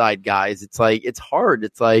defensive side, guys, it's like, it's hard.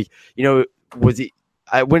 It's like,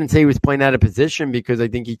 I wouldn't say he was playing out of position because I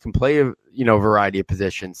think he can play a variety of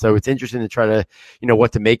positions. So it's interesting to try to,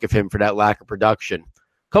 what to make of him for that lack of production.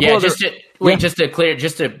 Just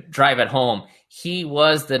to drive it home, he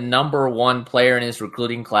was the number one player in his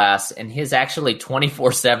recruiting class, and his actually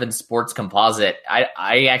 24/7 sports composite,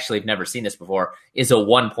 I actually have never seen this before, is a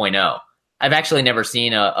 1.0. I've actually never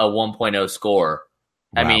seen a 1.0 score.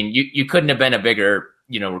 Wow. I mean, you couldn't have been a bigger,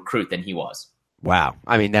 recruit than he was. Wow.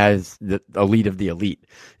 I mean, that is the elite of the elite,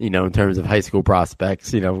 in terms of high school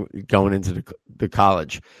prospects, going into the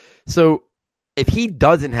college. So if he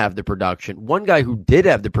doesn't have the production, one guy who did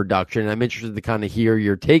have the production, and I'm interested to kind of hear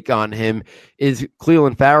your take on him, is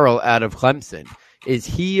Clelin Ferrell out of Clemson. Is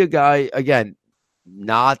he a guy, again,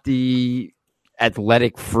 not the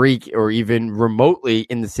athletic freak or even remotely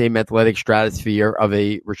in the same athletic stratosphere of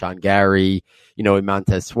a Rashawn Gary, a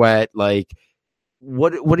Montez Sweat? Like,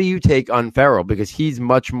 what do you take on Ferrell? Because he's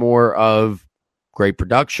much more of great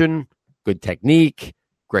production, good technique,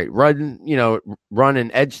 great run, run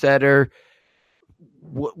and edge setter.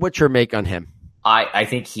 What's your make on him? I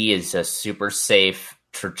think he is a super safe,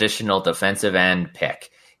 traditional defensive end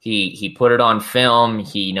pick. He put it on film.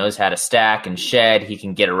 He knows how to stack and shed. He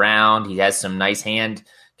can get around. He has some nice hand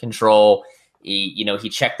control. He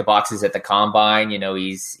checked the boxes at the combine.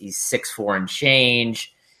 He's 6'4" and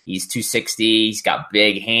change. He's 260. He's got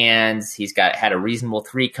big hands. He's had a reasonable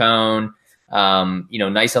 3-cone.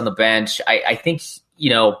 Nice on the bench. I think,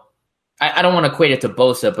 I don't want to equate it to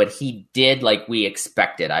Bosa, but he did like we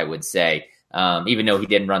expected, I would say. Even though he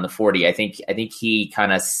didn't run the 40, I think he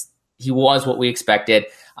he was what we expected.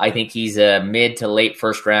 I think he's a mid to late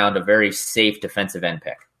first round, a very safe defensive end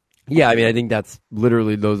pick. Yeah, I mean, I think that's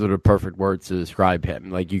literally, those are the perfect words to describe him.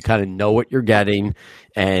 Like, you kind of know what you're getting,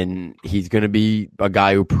 and he's going to be a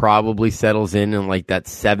guy who probably settles in like that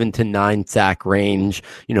 7 to 9 sack range.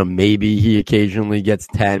 Maybe he occasionally gets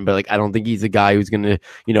 10, but like, I don't think he's a guy who's going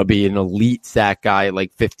to, be an elite sack guy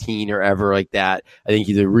like 15 or ever like that. I think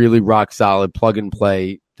he's a really rock solid plug and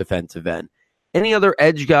play defensive end. Any other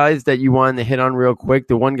edge guys that you wanted to hit on real quick?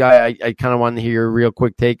 The one guy I kind of wanted to hear a real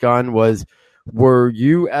quick take on was, were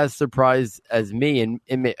you as surprised as me? And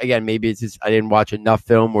again, maybe it's just I didn't watch enough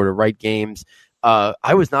film or the right games.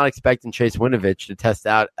 I was not expecting Chase Winovich to test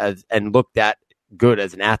out and look that good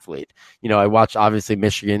as an athlete. I watched obviously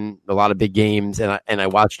Michigan, a lot of big games, and I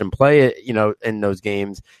watched him play it, in those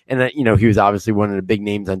games. And he was obviously one of the big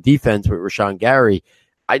names on defense with Rashawn Gary.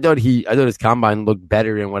 I thought his combine looked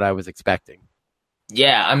better than what I was expecting.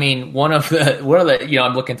 Yeah, I mean, one of the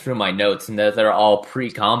I'm looking through my notes, and they're all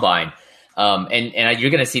pre-combine. And you're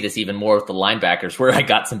going to see this even more with the linebackers, where I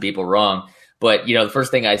got some people wrong. But, the first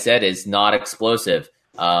thing I said is not explosive,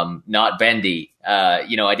 not bendy. I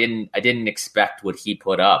didn't expect what he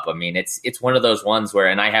put up. I mean, it's one of those ones where,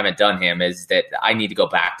 and I haven't done him, is that I need to go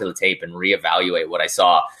back to the tape and reevaluate what I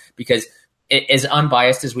saw, because as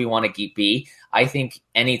unbiased as we want to be, I think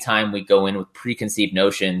anytime we go in with preconceived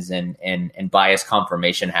notions and bias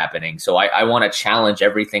confirmation happening. So I want to challenge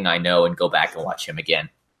everything I know and go back and watch him again.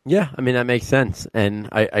 Yeah, I mean, that makes sense, and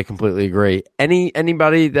I completely agree.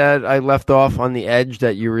 Anybody that I left off on the edge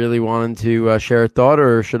that you really wanted to share a thought,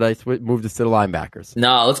 or should I move this to the linebackers?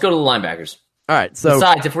 No, let's go to the linebackers. All right. So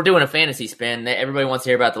besides, if we're doing a fantasy spin, everybody wants to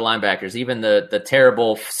hear about the linebackers, even the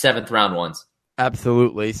terrible 7th round ones.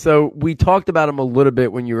 Absolutely. So we talked about him a little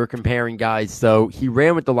bit when you were comparing guys. So he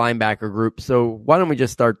ran with the linebacker group. So why don't we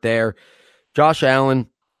just start there? Josh Allen.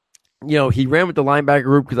 He ran with the linebacker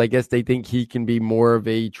group because I guess they think he can be more of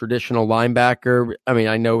a traditional linebacker. I mean,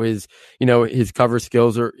 I know his cover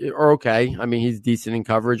skills are okay. I mean, he's decent in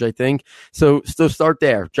coverage, I think. So start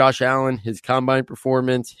there. Josh Allen, his combine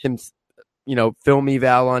performance, him, film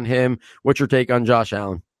eval on him. What's your take on Josh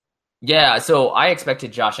Allen? Yeah, so I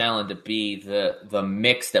expected Josh Allen to be the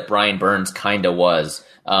mix that Brian Burns kind of was,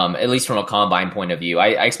 at least from a combine point of view.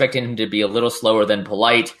 I expected him to be a little slower than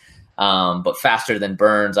Polite, but faster than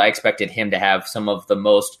Burns. I expected him to have some of the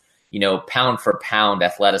most, pound for pound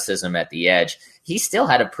athleticism at the edge. He still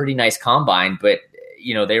had a pretty nice combine, but,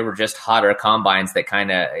 they were just hotter combines that kind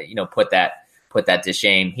of, put that to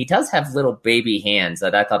shame. He does have little baby hands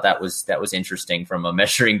that I thought that was interesting from a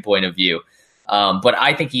measuring point of view. But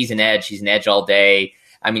I think he's an edge. He's an edge all day.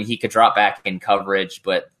 I mean, he could drop back in coverage,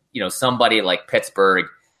 but, somebody like Pittsburgh,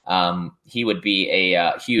 he would be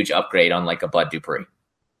a huge upgrade on like a Bud Dupree.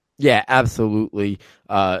 Yeah, absolutely.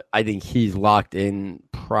 I think he's locked in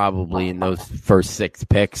probably in those first 6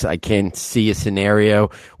 picks. I can't see a scenario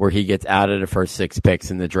where he gets out of the first 6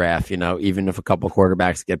 picks in the draft. Even if a couple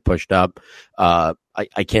quarterbacks get pushed up,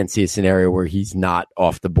 I can't see a scenario where he's not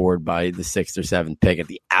off the board by the 6th or 7th pick at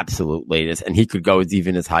the absolute latest. And he could go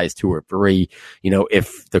even as high as 2 or 3.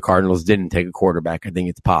 If the Cardinals didn't take a quarterback, I think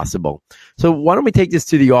it's possible. So why don't we take this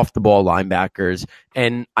to the off the ball linebackers?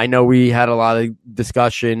 And I know we had a lot of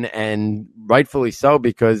discussion, and rightfully so,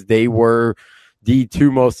 because they were the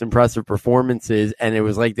 2 most impressive performances, and it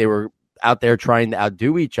was like they were out there trying to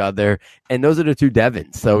outdo each other. And those are the 2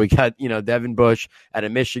 Devins. So we got, Devin Bush out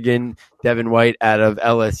of Michigan, Devin White out of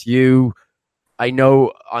LSU. I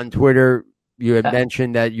know on Twitter you had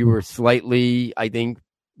mentioned that you were slightly, I think,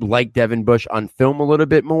 like Devin Bush on film a little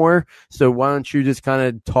bit more. So why don't you just kind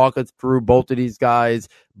of talk us through both of these guys?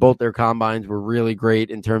 Both their combines were really great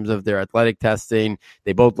in terms of their athletic testing.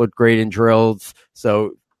 They both looked great in drills.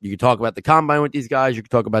 So you can talk about the combine with these guys. You can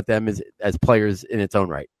talk about them as players in its own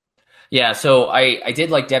right. Yeah, so I did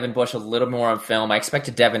like Devin Bush a little more on film. I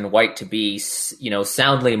expected Devin White to be,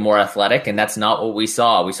 soundly more athletic, and that's not what we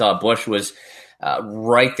saw. We saw Bush was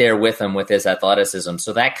right there with him with his athleticism.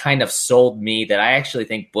 So that kind of sold me that I actually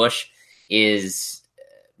think Bush is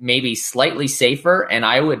maybe slightly safer, and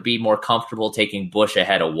I would be more comfortable taking Bush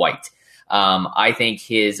ahead of White. I think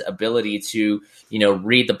his ability to,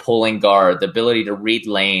 read the pulling guard, the ability to read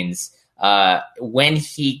lanes, when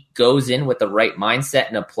he goes in with the right mindset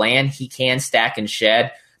and a plan, he can stack and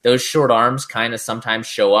shed. Those short arms kind of sometimes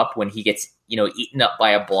show up when he gets, eaten up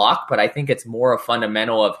by a block, but I think it's more a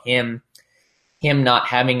fundamental of him not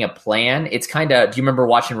having a plan. It's kind of, do you remember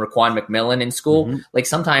watching Raquan McMillan in school? Mm-hmm. Like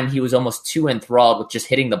sometimes he was almost too enthralled with just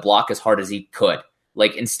hitting the block as hard as he could.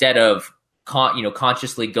 Like instead of,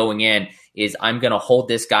 consciously going in is I'm going to hold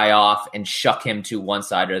this guy off and shuck him to one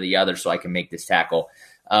side or the other so I can make this tackle.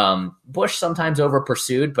 Bush sometimes over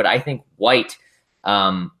pursued, but I think White,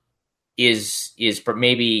 is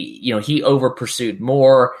maybe, he over pursued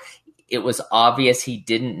more. It was obvious he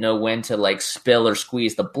didn't know when to like spill or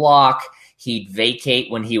squeeze the block. He'd vacate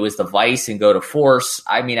when he was the vice and go to force.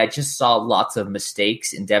 I mean, I just saw lots of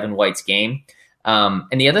mistakes in Devin White's game.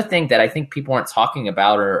 And the other thing that I think people aren't talking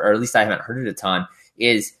about, or at least I haven't heard it a ton,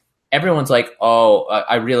 is everyone's like,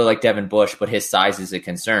 I really like Devin Bush, but his size is a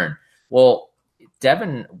concern. Well,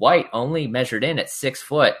 Devin White only measured in at 6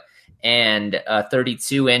 foot and a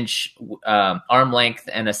 32-inch arm length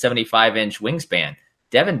and a 75-inch wingspan.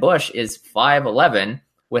 Devin Bush is 5'11",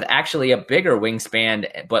 with actually a bigger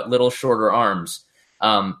wingspan, but little shorter arms.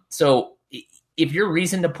 So if your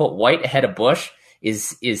reason to put White ahead of Bush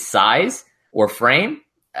is size or frame,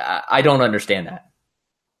 I don't understand that.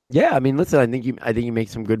 Yeah, I mean, listen, I think you make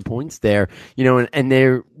some good points there, and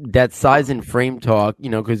there that size and frame talk,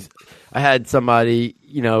 because I had somebody,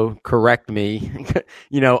 correct me,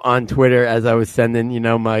 on Twitter as I was sending,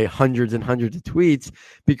 my hundreds and hundreds of tweets,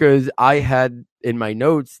 because I had in my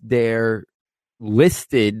notes there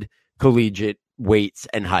listed collegiate weights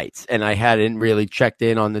and heights, and I hadn't really checked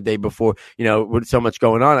in on the day before, with so much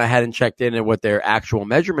going on, I hadn't checked in at what their actual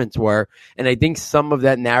measurements were. And I think some of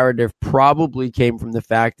that narrative probably came from the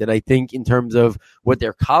fact that I think in terms of what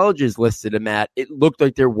their colleges listed them at, it looked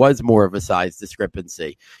like there was more of a size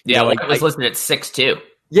discrepancy. Yeah, I was listed at 6'2".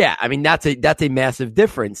 Yeah, I mean, that's a massive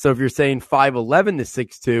difference. So if you're saying 5'11" to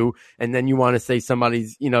 6'2", and then you want to say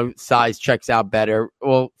somebody's, size checks out better,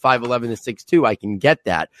 well, 5'11" to 6'2", I can get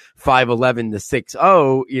that. 5'11" to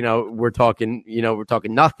 6'0", we're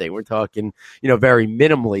talking nothing. We're talking, very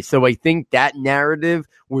minimally. So I think that narrative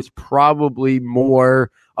was probably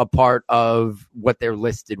more a part of what their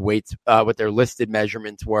listed weights, what their listed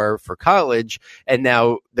measurements were for college. And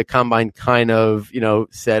now the combine kind of,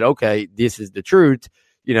 said, okay, this is the truth.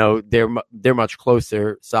 They're much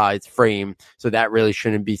closer size frame, so that really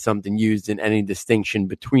shouldn't be something used in any distinction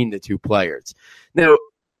between the 2 players. Now,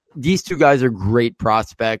 these 2 guys are great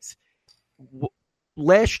prospects.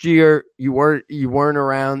 Last year, you weren't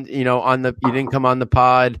around, you didn't come on the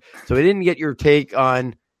pod, so I didn't get your take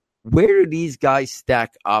on where do these guys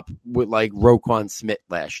stack up with like Roquan Smith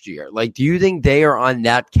last year? Like, do you think they are on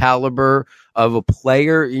that caliber of a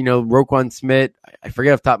player? Roquan Smith, I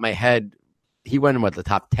forget off the top of my head, he went in the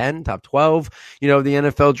top 10, top 12, the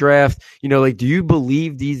NFL draft. Do you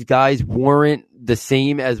believe these guys warrant the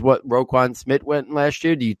same as what Roquan Smith went last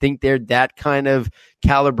year? Do you think they're that kind of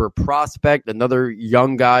caliber prospect? Another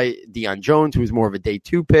young guy, Deion Jones, who's more of a day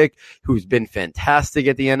 2 pick, who's been fantastic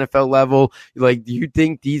at the NFL level. Like, do you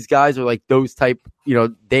think these guys are like those type,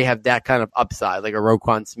 they have that kind of upside, like a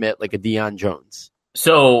Roquan Smith, like a Deion Jones?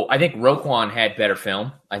 So I think Roquan had better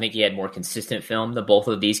film. I think he had more consistent film than both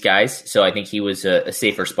of these guys. So I think he was a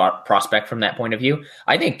safer prospect from that point of view.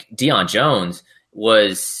 I think Deion Jones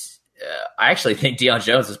was. I actually think Deion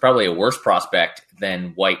Jones is probably a worse prospect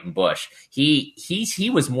than White and Bush. He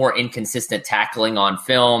was more inconsistent tackling on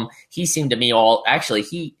film. He seemed to me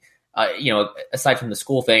aside from the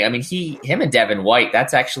school thing, I mean, him and Devin White,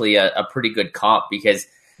 that's actually a pretty good comp because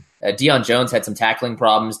Deion Jones had some tackling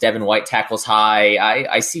problems. Devin White tackles high.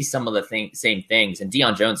 I see some of the same things, and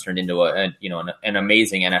Deion Jones turned into an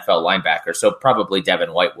amazing NFL linebacker. So probably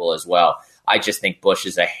Devin White will as well. I just think Bush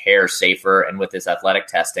is a hair safer, and with his athletic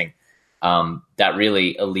testing, that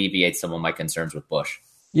really alleviates some of my concerns with Bush.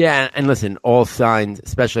 Yeah, and listen, all signs,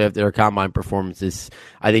 especially after their combine performances,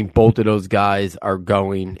 I think both of those guys are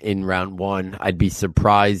going in round one. I'd be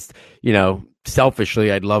surprised,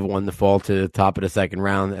 selfishly, I'd love one to fall to the top of the second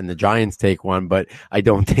round and the Giants take one, but I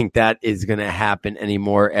don't think that is going to happen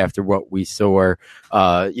anymore after what we saw,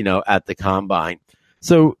 at the combine.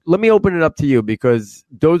 So let me open it up to you because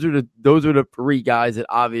those are the three guys that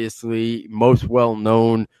obviously most well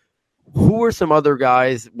known. Who are some other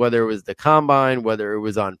guys, whether it was the combine, whether it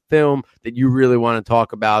was on film, that you really want to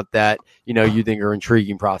talk about that, you think are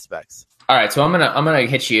intriguing prospects? All right, so I'm gonna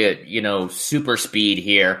hit you, super speed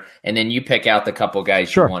here, and then you pick out the couple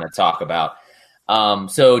guys you want to talk about.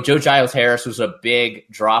 So Joe Giles Harris was a big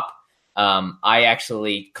drop. I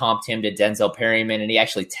actually comped him to Denzel Perryman, and he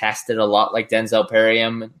actually tested a lot like Denzel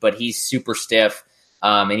Perryman, but he's super stiff,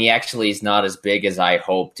 and he actually is not as big as I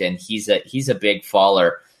hoped, and he's a big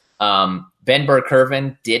faller. Ben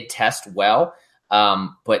Burr-Kirven did test well,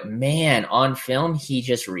 but man, on film, he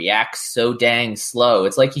just reacts so dang slow.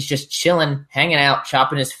 It's like he's just chilling, hanging out,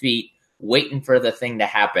 chopping his feet, waiting for the thing to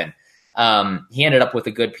happen. He ended up with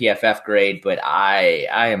a good PFF grade, but I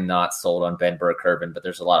am not sold on Ben Burr-Kirven, but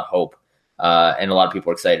there's a lot of hope, and a lot of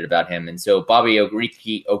people are excited about him. And so Bobby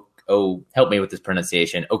Okereke, help me with this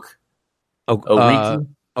pronunciation. Okereke?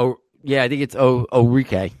 Yeah, I think it's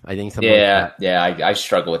Okereke. I think something. I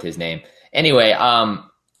struggle with his name. Anyway,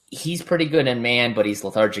 he's pretty good in man, but he's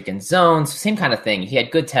lethargic in zones. Same kind of thing. He had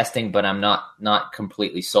good testing, but I'm not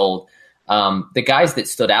completely sold. The guys that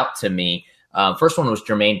stood out to me, first one was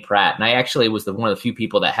Jermaine Pratt, and I actually was one of the few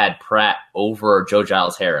people that had Pratt over Joe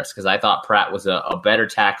Giles Harris because I thought Pratt was a better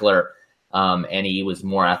tackler, and he was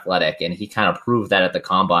more athletic, and he kind of proved that at the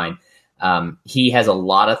combine. He has a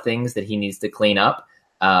lot of things that he needs to clean up.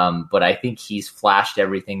 But I think he's flashed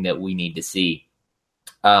everything that we need to see.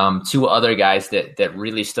 Two other guys that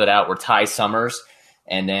really stood out were Ty Summers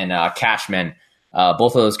and then Cashman.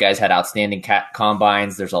 Both of those guys had outstanding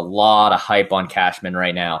combines. There's a lot of hype on Cashman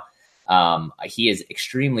right now. He is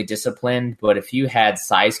extremely disciplined, but if you had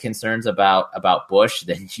size concerns about Bush,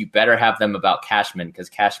 then you better have them about Cashman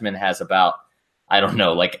because Cashman has about,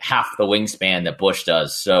 like half the wingspan that Bush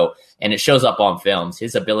does. So, and it shows up on films.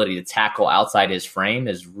 His ability to tackle outside his frame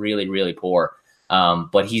is really, really poor.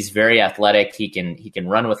 But he's very athletic. He can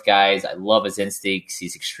run with guys. I love his instincts.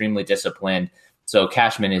 He's extremely disciplined. So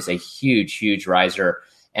Cashman is a huge, huge riser.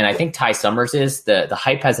 And I think Ty Summers is. The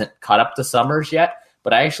hype hasn't caught up to Summers yet,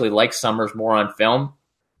 but I actually like Summers more on film.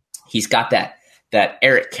 He's got that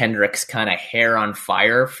Eric Kendricks kind of hair on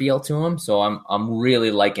fire feel to him. So I'm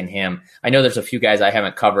really liking him. I know there's a few guys I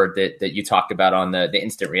haven't covered that you talked about on the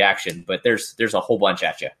instant reaction, but there's a whole bunch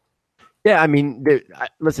at you. Yeah, I mean,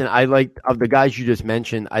 listen, I like of the guys you just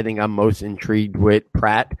mentioned, I think I'm most intrigued with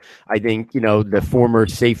Pratt. I think, the former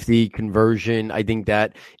safety conversion, I think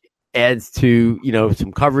that adds to,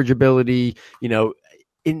 some coverage ability,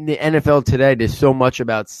 in the NFL today, there's so much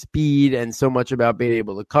about speed and so much about being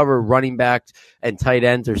able to cover. Running backs and tight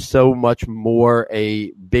ends are so much more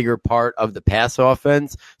a bigger part of the pass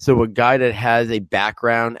offense. So a guy that has a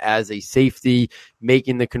background as a safety,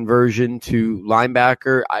 making the conversion to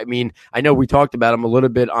linebacker. I mean, I know we talked about him a little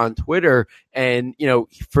bit on Twitter. And,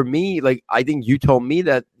 for me, I think you told me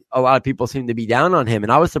that a lot of people seem to be down on him.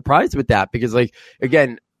 And I was surprised with that because,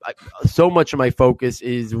 again, so much of my focus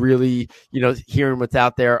is really, hearing what's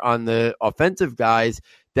out there on the offensive guys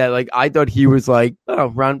that I thought he was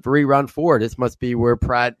round 3, round 4. This must be where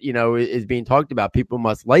Pratt, is being talked about. People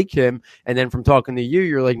must like him. And then from talking to you,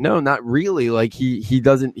 you're like, no, not really. He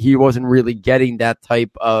wasn't really getting that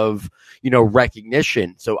type of,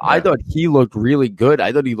 recognition. So yeah. I thought he looked really good.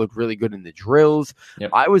 I thought he looked really good in the drills. Yep.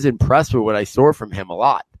 I was impressed with what I saw from him a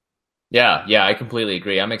lot. Yeah, I completely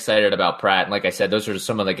agree. I'm excited about Pratt. And like I said, those are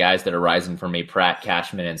some of the guys that are rising for me, Pratt,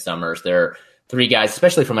 Cashman, and Summers. They're 3 guys,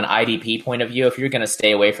 especially from an IDP point of view. If you're going to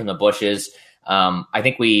stay away from the Bushes, I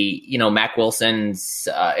think Mac Wilson's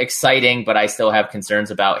exciting, but I still have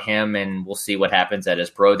concerns about him, and we'll see what happens at his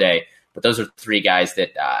pro day. But those are 3 guys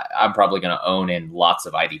that I'm probably going to own in lots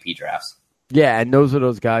of IDP drafts. Yeah, and those are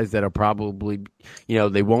those guys that are probably,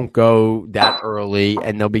 they won't go that early,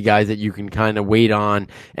 and they'll be guys that you can kind of wait on,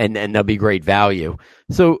 and they'll be great value.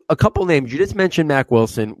 So a couple names. You just mentioned Mack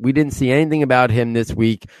Wilson. We didn't see anything about him this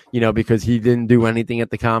week, because he didn't do anything at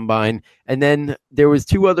the Combine. And then there was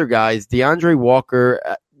 2 other guys. DeAndre Walker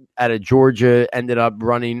out of Georgia ended up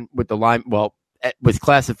running with the line. Well, was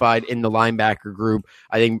classified in the linebacker group.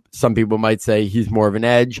 I think some people might say he's more of an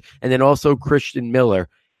edge. And then also Christian Miller.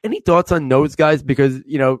 Any thoughts on those guys? Because,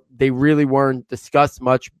 they really weren't discussed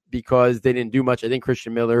much because they didn't do much. I think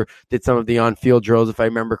Christian Miller did some of the on-field drills, if I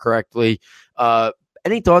remember correctly.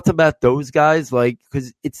 Any thoughts about those guys?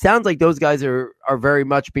 Because it sounds like those guys are very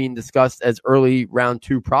much being discussed as early round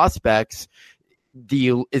 2 prospects.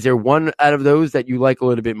 Is there one out of those that you like a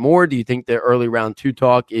little bit more? Do you think the early round 2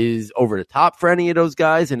 talk is over the top for any of those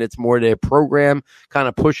guys, and it's more their program kind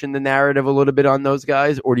of pushing the narrative a little bit on those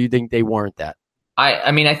guys, or do you think they warrant that?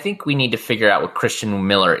 I think we need to figure out what Christian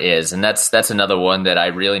Miller is, and that's another one that I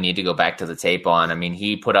really need to go back to the tape on. I mean,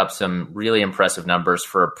 he put up some really impressive numbers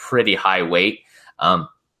for a pretty high weight.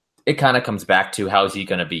 It kind of comes back to how is he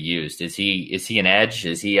going to be used? Is he an edge?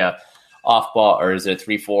 Is he a off ball, or is it a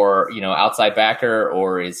 3-4, outside backer,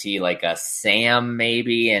 or is he like a Sam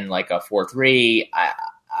maybe and like a 4-3?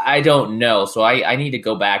 I don't know. So I need to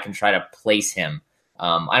go back and try to place him.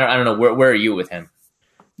 I don't know. Where are you with him?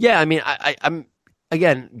 Yeah, I mean, I'm.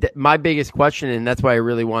 Again, my biggest question, and that's why I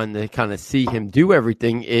really wanted to kind of see him do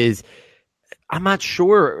everything, is I'm not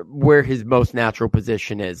sure where his most natural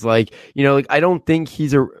position is. I don't think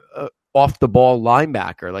he's a off the ball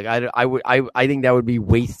linebacker. I think that would be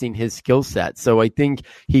wasting his skill set. So I think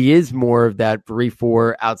he is more of that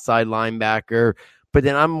 3-4 outside linebacker. But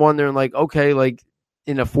then I'm wondering, okay,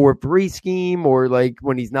 in a 4-3 scheme, or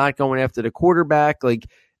when he's not going after the quarterback,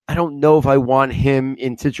 I don't know if I want him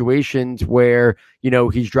in situations where,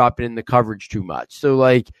 he's dropping in the coverage too much. So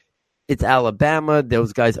it's Alabama.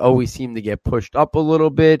 Those guys always seem to get pushed up a little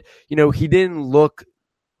bit. He looked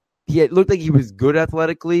like he was good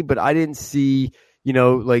athletically, but I didn't see,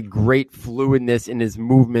 great fluidness in his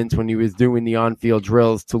movements when he was doing the on-field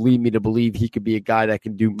drills to lead me to believe he could be a guy that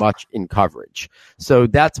can do much in coverage. So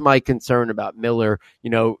that's my concern about Miller,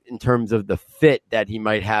 in terms of the fit that he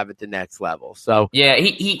might have at the next level. So yeah,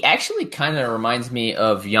 he actually kind of reminds me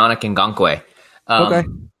of Yannick Ngakoue. Okay.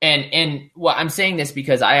 And well, I'm saying this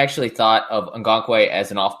because I actually thought of Ngakoue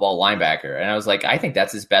as an off-ball linebacker, and I was like, I think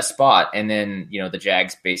that's his best spot. And then, the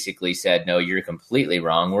Jags basically said, no, you're completely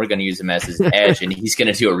wrong. We're going to use him as his edge, and he's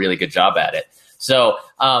going to do a really good job at it. So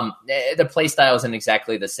the play style isn't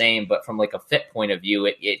exactly the same, but from a fit point of view,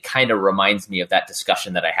 it kind of reminds me of that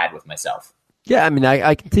discussion that I had with myself. Yeah, I mean,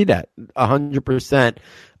 I can see that 100%.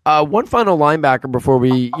 One final linebacker before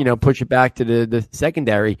we, push it back to the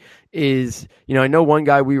secondary is, I know one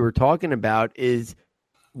guy we were talking about is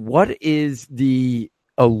what is the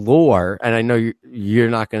allure? And I know you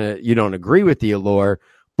don't agree with the allure,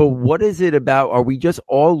 but what is it about? Are we just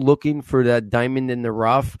all looking for that diamond in the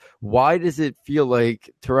rough? Why does it feel like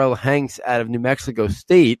Terrell Hanks out of New Mexico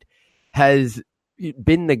State has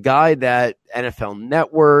been the guy that NFL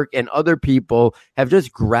Network and other people have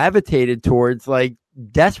just gravitated towards,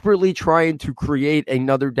 desperately trying to create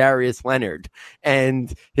another Darius Leonard?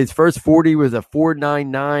 And his first 40 was a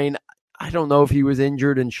 4.99. I don't know if he was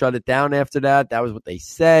injured and shut it down after that. That was what they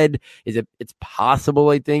said. It's possible,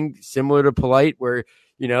 I think, similar to Polite, where,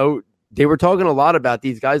 they were talking a lot about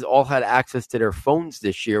these guys all had access to their phones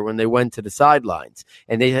this year when they went to the sidelines.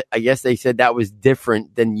 And I guess they said that was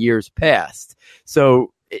different than years past.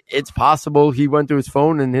 So it's possible he went to his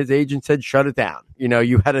phone and his agent said, shut it down.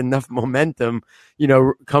 You had enough momentum,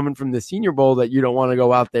 coming from the Senior Bowl that you don't want to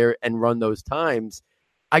go out there and run those times.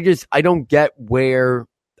 I don't get where.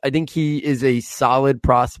 I think he is a solid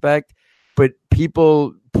prospect, but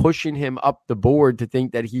people pushing him up the board to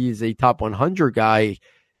think that he is a top 100 guy,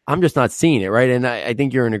 I'm just not seeing it, right? And I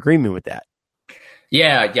think you're in agreement with that.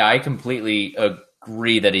 Yeah, I completely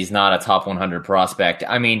agree that he's not a top 100 prospect.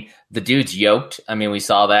 I mean, the dude's yoked. I mean, we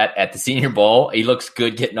saw that at the Senior Bowl. He looks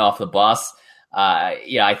good getting off the bus.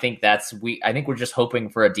 I think I think we're just hoping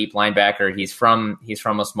for a deep linebacker. He's from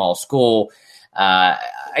a small school.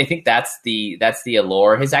 I think that's the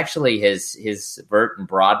allure. His vert and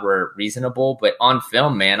broad were reasonable, but on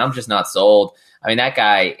film, man, I'm just not sold. I mean, that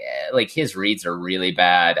guy, his reads are really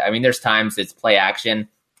bad. I mean, there's times it's play action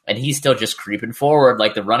and he's still just creeping forward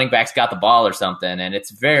like the running back's got the ball or something, and it's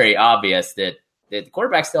very obvious that the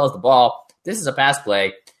quarterback still has the ball. This is a pass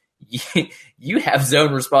play. You have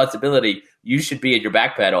zone responsibility. You should be in your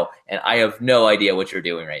back pedal, and I have no idea what you're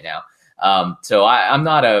doing right now. So I'm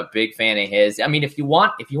not a big fan of his. I mean, if you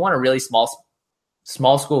want a really small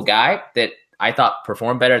school guy that I thought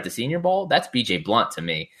performed better at the Senior Bowl, that's BJ Blunt to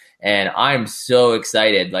me. And I'm so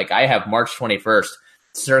excited. Like, I have March 21st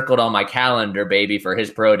circled on my calendar, baby, for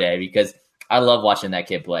his pro day, because I love watching that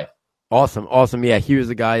kid play. Awesome. Yeah, he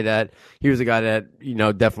was a guy that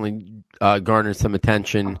definitely garnered some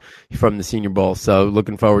attention from the Senior Bowl. So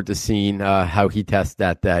looking forward to seeing how he tests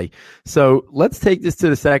that day. So let's take this to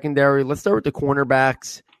the secondary. Let's start with the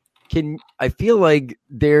cornerbacks. I feel like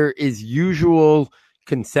there is usual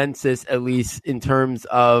consensus, at least in terms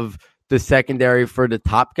of the secondary for the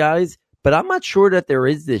top guys, but I'm not sure that there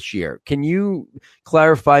is this year. Can you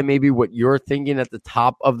clarify maybe what you're thinking at the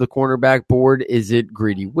top of the cornerback board? Is it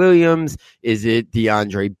Greedy Williams? Is it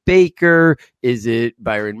DeAndre Baker? Is it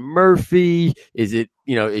Byron Murphy? Is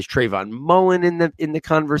Trayvon Mullen in the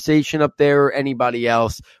conversation up there, or anybody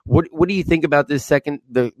else? What do you think about this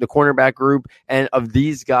the cornerback group? And of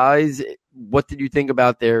these guys, what did you think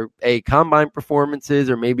about their combine performances,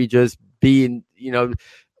 or maybe just being,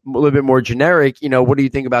 a little bit more generic, what do you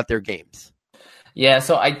think about their games? Yeah,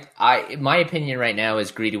 so I my opinion right now is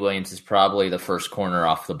Greedy Williams is probably the first corner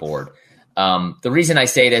off the board. The reason I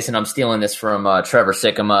say this, and I'm stealing this from Trevor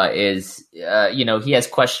Sikkema, is he has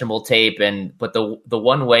questionable tape, but the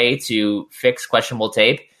one way to fix questionable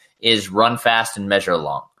tape is run fast and measure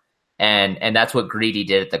long, and that's what Greedy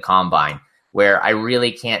did at the combine, where I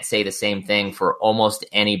really can't say the same thing for almost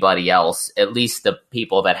anybody else, at least the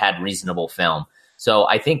people that had reasonable film. So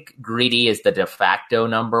I think Greedy is the de facto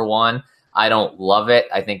number one. I don't love it.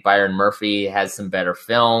 I think Byron Murphy has some better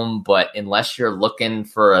film, but unless you're looking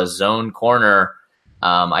for a zone corner,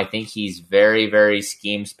 I think he's very, very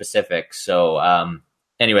scheme specific. So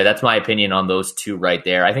anyway, that's my opinion on those two right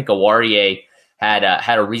there. I think Awarie had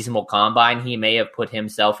a reasonable combine. He may have put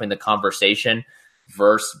himself in the conversation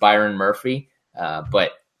versus Byron Murphy,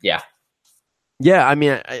 but yeah. Yeah, I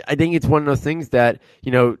mean, I think it's one of those things that,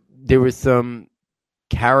 there was some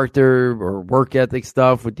character or work ethic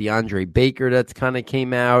stuff with DeAndre Baker that's kind of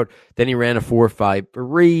came out. Then he ran a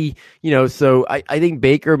 4.53, so I think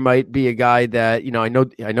Baker might be a guy that,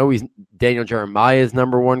 I know he's Daniel Jeremiah's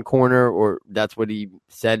number one corner, or that's what he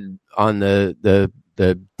said on the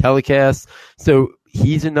telecast. So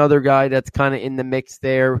he's another guy that's kind of in the mix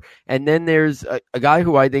there. And then there's a guy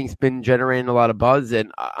who I think's been generating a lot of buzz,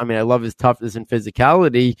 and I mean, I love his toughness and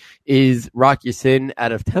physicality, is Rock Ya-Sin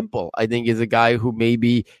out of Temple. I think is a guy who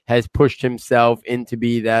maybe has pushed himself into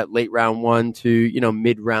be that late round 1 to,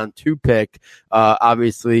 mid round 2 pick.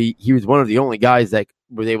 Obviously, he was one of the only guys that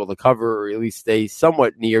was able to cover, or at least stay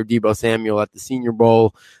somewhat near Deebo Samuel at the Senior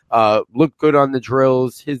Bowl. Looked good on the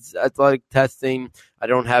drills. His athletic testing, I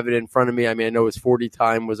don't have it in front of me. I mean, I know his 40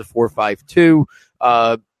 time was a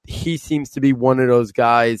 4.52. He seems to be one of those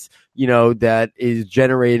guys, that is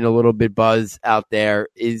generating a little bit buzz out there.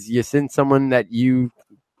 Is Ya-Sin someone that you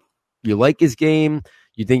like his game?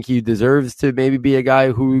 You think he deserves to maybe be a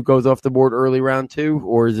guy who goes off the board early round 2,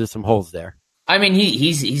 or is there some holes there? I mean,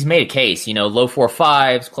 he's made a case, low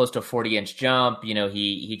 4.5s, close to a 40-inch jump.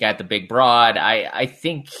 He got the big broad. I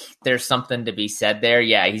think there's something to be said there.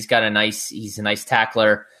 Yeah, he's a nice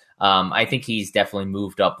tackler. I think he's definitely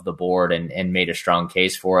moved up the board and made a strong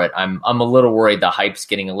case for it. I'm a little worried the hype's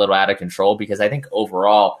getting a little out of control, because I think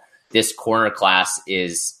overall this corner class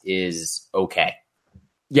is okay.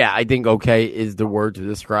 Yeah, I think okay is the word to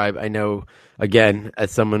describe. I know, again,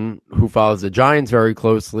 as someone who follows the Giants very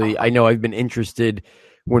closely, I know I've been interested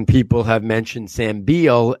when people have mentioned Sam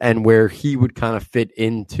Beal and where he would kind of fit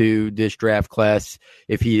into this draft class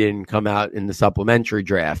if he didn't come out in the supplementary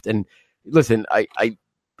draft. And listen,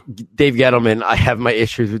 Dave Gettleman, I have my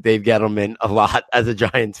issues with Dave Gettleman a lot as a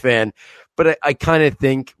Giants fan, but I kind of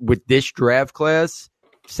think with this draft class,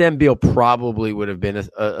 Sam Beal probably would have been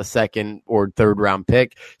a second or third round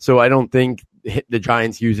pick. So I don't think the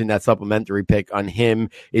Giants using that supplementary pick on him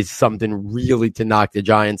is something really to knock the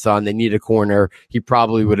Giants on. They need a corner. He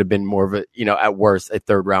probably would have been more of a, at worst, a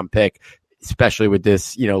third round pick, especially with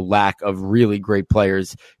this, lack of really great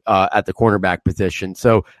players at the cornerback position.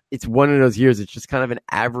 So it's one of those years. It's just kind of an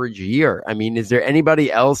average year. I mean, is there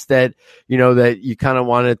anybody else that, that you kind of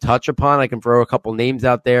want to touch upon? I can throw a couple names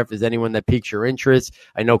out there if there's anyone that piques your interest.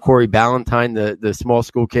 I know Corey Ballantyne, the small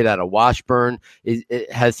school kid out of Washburn,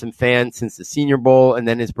 it has some fans since the Senior Bowl and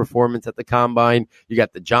then his performance at the Combine. You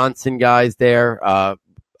got the Johnson guys there,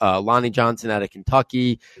 Lonnie Johnson out of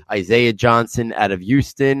Kentucky, Isaiah Johnson out of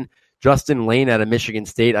Houston, Justin Lane out of Michigan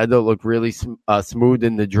State. I thought looked really smooth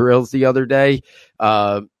in the drills the other day.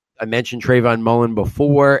 I mentioned Trayvon Mullen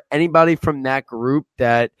before. Anybody from that group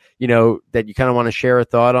that, that you kind of want to share a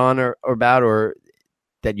thought on or about, or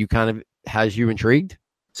that you kind of has you intrigued?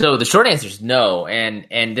 So the short answer is no,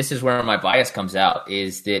 and this is where my bias comes out,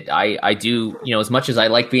 is that I do, as much as I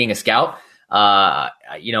like being a scout,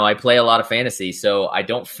 I play a lot of fantasy, so I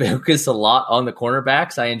don't focus a lot on the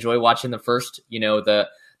cornerbacks. I enjoy watching the first, the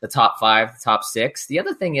top 5, the top 6. The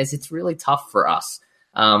other thing is it's really tough for us.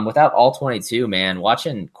 Without all 22, man,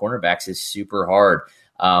 watching cornerbacks is super hard.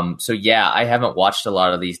 So yeah, I haven't watched a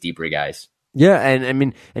lot of these deeper guys. Yeah, and I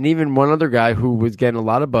mean, and even one other guy who was getting a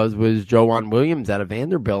lot of buzz was Joejuan Williams out of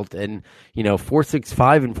Vanderbilt, and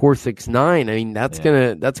 4.65 and 4.69. I mean, that's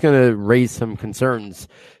gonna raise some concerns.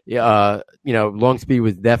 Long speed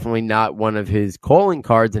was definitely not one of his calling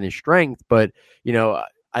cards and his strength, but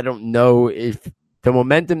I don't know if the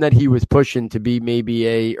momentum that he was pushing to be maybe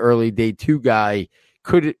a early day 2 guy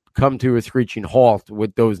could come to a screeching halt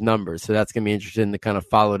with those numbers. So that's gonna be interesting to kind of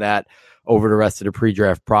follow that over the rest of the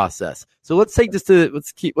pre-draft process. So let's take this to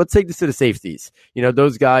the safeties.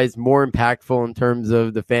 Those guys more impactful in terms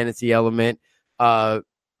of the fantasy element. Right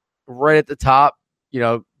at the top,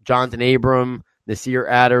 Jonathan Abram, Nasir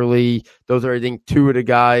Adderley. Those are, I think, 2 of the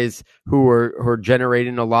guys who are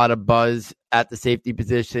generating a lot of buzz at the safety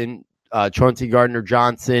position. Chauncey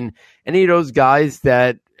Gardner-Johnson, any of those guys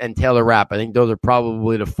and Taylor Rapp. I think those are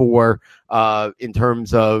probably the 4 in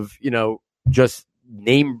terms of just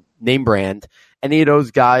name brand. Any of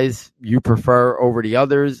those guys you prefer over the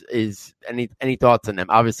others? Is any thoughts on them?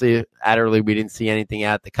 Obviously, Adderley, we didn't see anything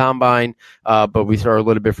at the combine, but we saw a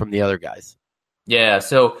little bit from the other guys. Yeah,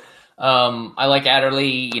 so I like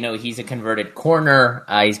Adderley. He's a converted corner.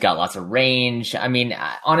 He's got lots of range. I mean,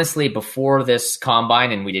 honestly, before this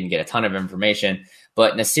combine, and we didn't get a ton of information,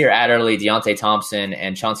 but Nasir Adderley, Deontay Thompson,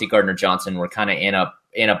 and Chauncey Gardner-Johnson were kind of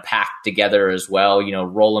in a pack together as well.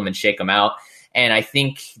 Roll them and shake them out. And I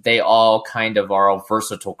think they all kind of are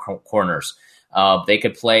versatile corners. They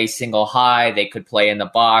could play single high. They could play in the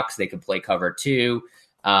box. They could play cover 2.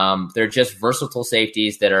 They're just versatile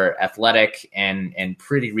safeties that are athletic and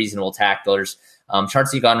pretty reasonable tacklers.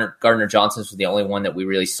 Chauncey Gardner-Johnson was the only one that we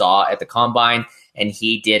really saw at the combine, and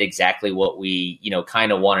he did exactly what we,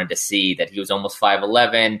 kind of wanted to see, that he was almost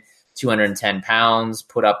 5'11", 210 pounds,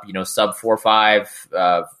 put up, sub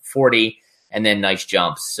 4.5, 40, and then nice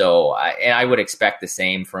jumps. So I would expect the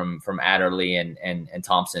same from Adderley and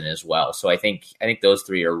Thompson as well. So I think those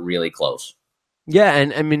 3 are really close. Yeah,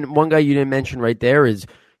 and I mean, one guy you didn't mention right there is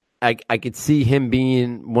I could see him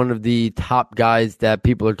being one of the top guys that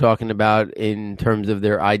people are talking about in terms of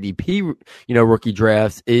their IDP, rookie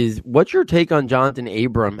drafts. Is what's your take on Jonathan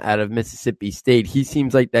Abram out of Mississippi State? He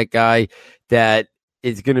seems like that guy that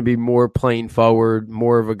is going to be more playing forward,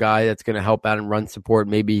 more of a guy that's going to help out and run support.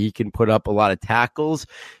 Maybe he can put up a lot of tackles.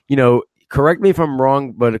 Correct me if I'm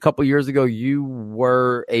wrong, but a couple years ago, you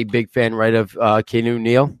were a big fan, right, of Keanu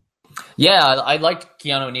Neal? Yeah, I liked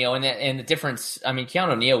Keanu Neal, and the difference. I mean,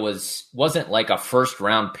 Keanu Neal wasn't like a first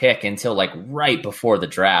round pick until like right before the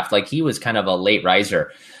draft. Like he was kind of a late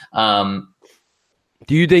riser.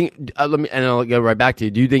 Do you think? And I'll go right back to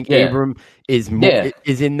you. Do you think Abram is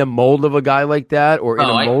in the mold of a guy like that, or in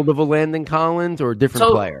a mold of a Landon Collins, or a different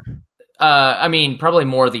player? I mean, probably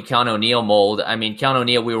more the Keanu Neal mold. I mean, Keanu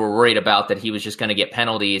Neal, we were worried about that he was just going to get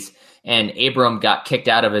penalties, and Abram got kicked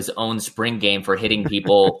out of his own spring game for hitting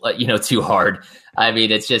people, too hard. I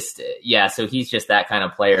mean, it's just, so he's just that kind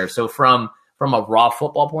of player. So from a raw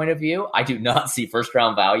football point of view, I do not see first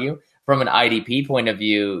round value. From an IDP point of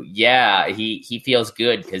view, he feels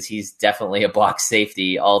good because he's definitely a box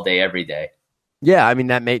safety all day, every day. Yeah, I mean,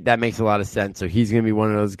 that makes a lot of sense. So he's going to be one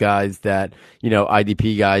of those guys that,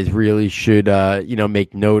 IDP guys really should,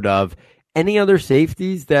 make note of. Any other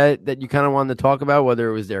safeties that you kind of wanted to talk about, whether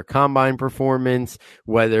it was their combine performance,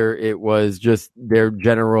 whether it was just their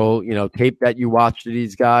general, tape that you watched of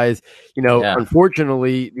these guys?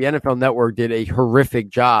 Unfortunately, the NFL Network did a horrific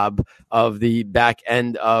job of the back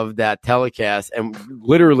end of that telecast and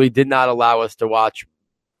literally did not allow us to watch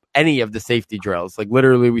any of the safety drills. Like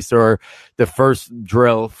literally we saw the first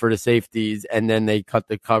drill for the safeties and then they cut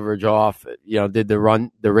the coverage off, did the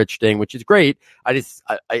rich thing, which is great.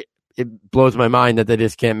 It blows my mind that they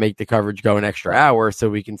just can't make the coverage go an extra hour so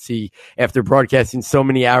we can see, after broadcasting so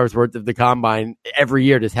many hours worth of the combine. Every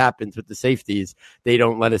year this happens with the safeties. They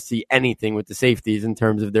don't let us see anything with the safeties in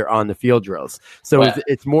terms of their on the field drills. So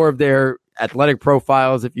it's more of their athletic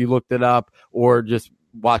profiles, if you looked it up, or just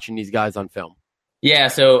watching these guys on film. Yeah,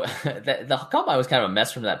 so the combine was kind of a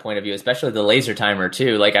mess from that point of view, especially the laser timer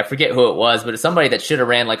too. Like I forget who it was, but it's somebody that should have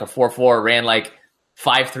ran like a 4.4, ran like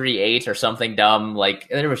 5.38 or something dumb. Like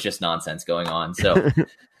there was just nonsense going on. So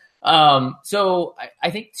So I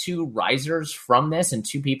think two risers from this and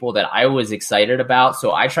two people that I was excited about.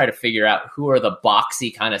 So I try to figure out who are the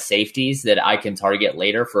boxy kind of safeties that I can target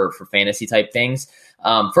later for fantasy type things.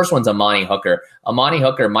 First one's Amani Hooker. Amani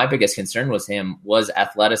Hooker, my biggest concern was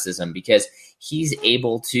athleticism, because he's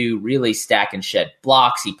able to really stack and shed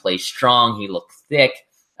blocks. He plays strong. He looked thick.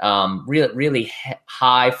 Really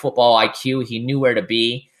high football IQ. He knew where to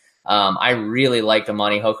be. I really liked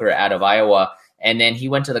Amani Hooker out of Iowa. And then he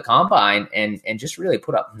went to the combine and just really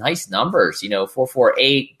put up nice numbers,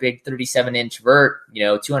 4.48, big 37-inch vert,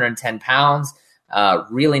 210 pounds,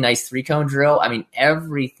 really nice 3-cone drill. I mean,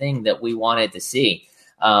 everything that we wanted to see.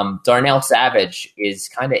 Darnell Savage is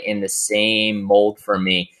kind of in the same mold for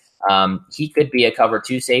me. He could be a cover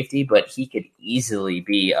 2 safety, but he could easily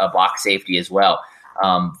be a box safety as well.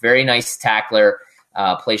 Very nice tackler,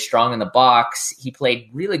 plays strong in the box. He played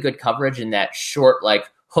really good coverage in that short,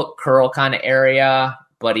 hook curl kind of area,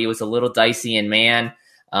 but he was a little dicey in man,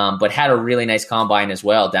 but had a really nice combine as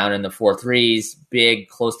well, down in the 4.3s, big,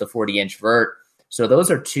 close to 40-inch vert. So those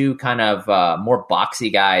are two kind of more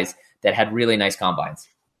boxy guys that had really nice combines.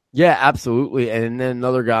 Yeah, absolutely. And then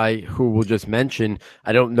another guy who we'll just mention,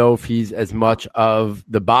 I don't know if he's as much of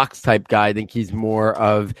the box type guy. I think he's more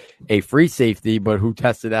of a free safety, but who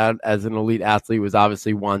tested out as an elite athlete was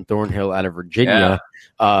obviously Juan Thornhill out of Virginia.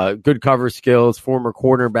 Yeah. Good cover skills, former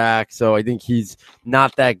cornerback. So I think he's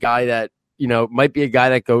not that guy that, might be a guy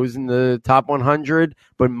that goes in the top 100,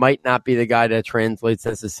 but might not be the guy that translates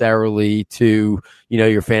necessarily to,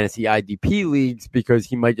 your fantasy IDP leagues, because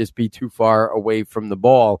he might just be too far away from the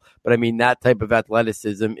ball. But I mean, that type of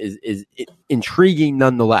athleticism is intriguing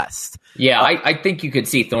nonetheless. Yeah, I think you could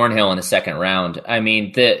see Thornhill in the second round. I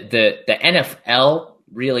mean, the NFL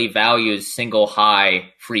really values single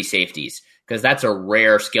high free safeties, because that's a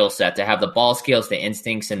rare skill set to have the ball skills, the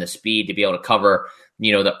instincts, and the speed to be able to cover,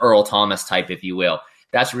 the Earl Thomas type, if you will.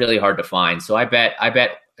 That's really hard to find. So I bet,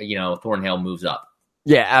 Thornhill moves up.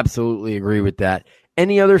 Yeah, absolutely agree with that.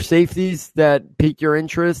 Any other safeties that pique your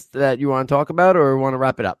interest that you want to talk about, or want to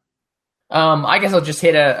wrap it up? I guess I'll just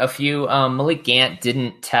hit a few. Malik Gant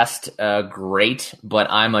didn't test great, but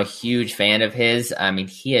I'm a huge fan of his. I mean,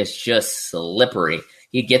 he is just slippery.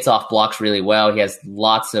 He gets off blocks really well. He has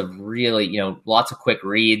lots of quick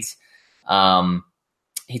reads.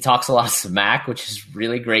 He talks a lot of smack, which is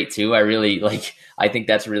really great too. I think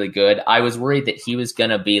that's really good. I was worried that he was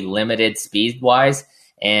going to be limited speed wise,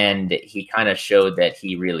 and he kind of showed that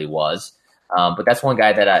he really was. But that's one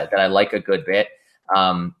guy that I like a good bit.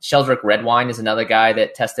 Sheldrick Redwine is another guy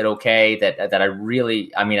that tested okay, that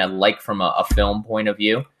I like from a film point of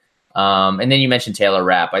view. And then you mentioned Taylor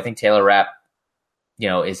Rapp. I think Taylor Rapp,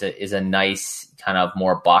 is a nice kind of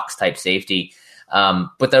more box type safety.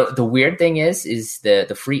 But the weird thing is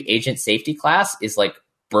the free agent safety class is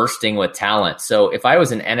bursting with talent. So if I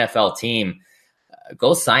was an NFL team,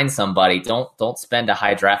 go sign somebody. Don't spend a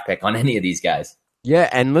high draft pick on any of these guys. Yeah,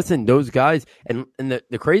 and listen, those guys, and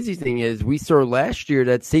the crazy thing is, we saw last year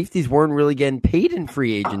that safeties weren't really getting paid in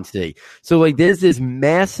free agency. So there's this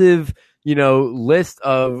massive, list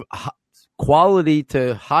of quality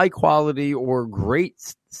to high quality or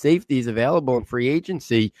great safeties available in free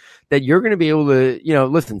agency that you're going to be able to,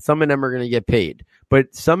 listen, some of them are going to get paid,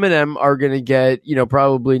 but some of them are going to get,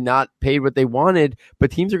 probably not paid what they wanted, but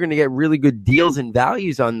teams are going to get really good deals and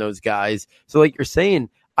values on those guys. So like you're saying,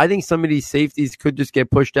 I think some of these safeties could just get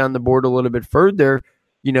pushed down the board a little bit further,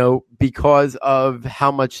 because of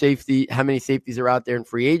how many safeties are out there in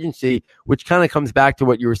free agency, which kind of comes back to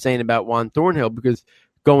what you were saying about Juan Thornhill, because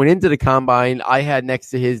going into the combine, I had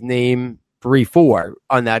next to his name 3-4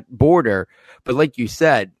 on that border. But like you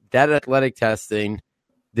said, that athletic testing,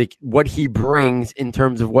 what he brings in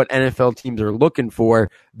terms of what NFL teams are looking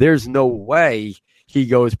for, there's no way he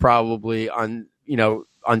goes probably on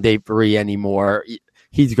day 3 anymore.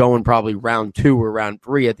 He's going probably round 2 or round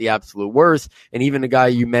 3 at the absolute worst. And even the guy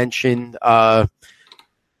you mentioned, where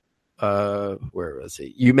was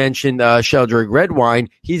he? You mentioned Sheldrick Redwine.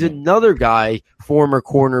 He's another guy, former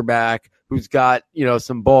cornerback, who's got,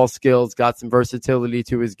 some ball skills, got some versatility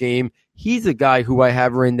to his game. He's a guy who I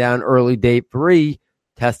have written down early day 3,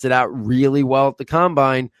 tested out really well at the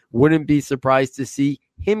combine. Wouldn't be surprised to see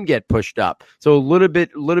him get pushed up. So a little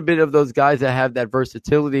bit of those guys that have that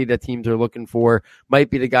versatility that teams are looking for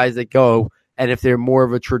might be the guys that go. And if they're more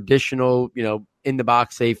of a traditional, in the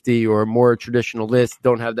box safety or a more traditional list,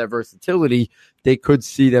 don't have that versatility, they could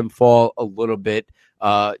see them fall a little bit,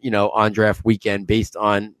 on draft weekend based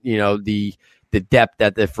on, the depth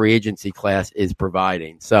that the free agency class is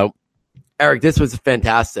providing. So, Eric, this was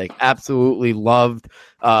fantastic. Absolutely loved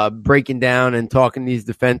breaking down and talking these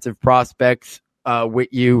defensive prospects with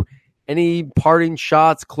you. Any parting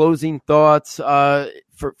shots, closing thoughts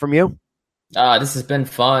from you? This has been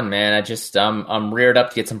fun, man. I'm reared up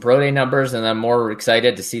to get some pro day numbers, and I'm more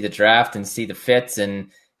excited to see the draft and see the fits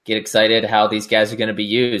and get excited how these guys are going to be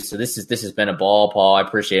used. So this has been a ball, Paul. I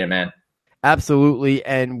appreciate it, man. Absolutely,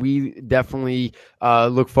 and we definitely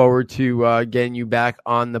look forward to getting you back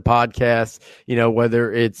on the podcast,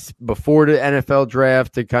 whether it's before the NFL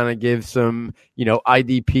draft to kind of give some,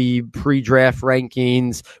 IDP pre-draft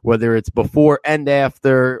rankings, whether it's before and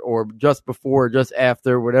after or just before or just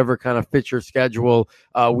after, whatever kind of fits your schedule.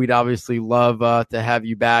 We'd obviously love to have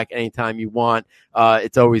you back anytime you want.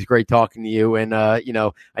 It's always great talking to you. And, I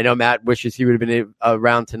know Matt wishes he would have been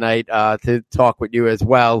around tonight to talk with you as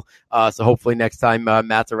well. So hopefully next time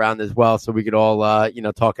Matt's around as well so we could all,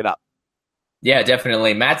 talk it up. Yeah,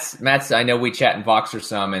 definitely. Matt's. I know we chat in Voxer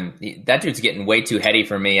some, and that dude's getting way too heady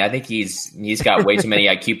for me. I think he's got way too many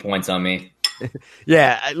IQ points on me.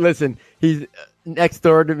 Yeah, listen, he's next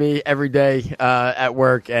door to me every day at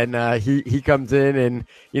work, and he comes in, and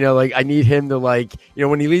I need him to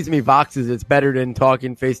when he leaves me Voxes, it's better than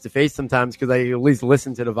talking face to face sometimes because I at least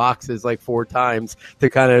listen to the Voxes 4 times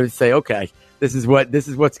to kind of say, okay, this is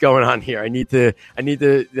what's going on here. I need to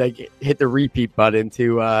hit the repeat button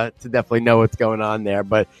to definitely know what's going on there.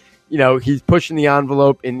 But he's pushing the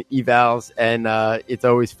envelope in evals, and it's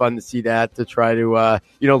always fun to see that, to try to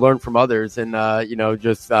learn from others and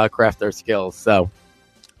just craft our skills. So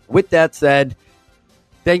with that said,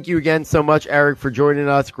 thank you again so much, Eric, for joining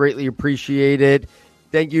us. Greatly appreciated.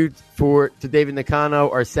 Thank you to David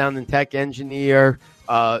Nakano, our sound and tech engineer.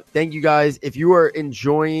 Thank you guys. If you are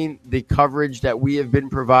enjoying the coverage that we have been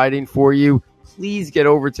providing for you, please get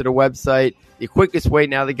over to the website. The quickest way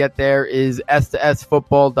now to get there is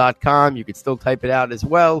s2sfootball.com. You can still type it out as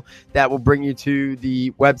well. That will bring you to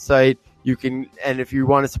the website. And if you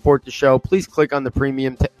want to support the show, please click on the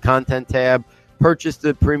premium content tab. Purchase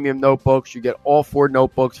the premium notebooks. You get all 4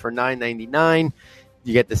 notebooks for $9.99.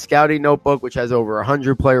 You get the scouting notebook, which has over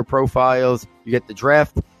 100 player profiles. You get the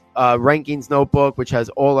draft rankings notebook, which has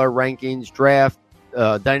all our rankings, draft,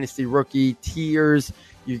 dynasty rookie tiers.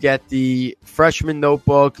 You get the freshman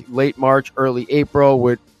notebook late March, early April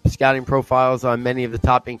with scouting profiles on many of the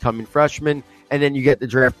top incoming freshmen. And then you get the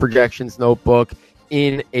draft projections notebook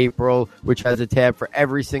in April, which has a tab for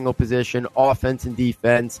every single position, offense and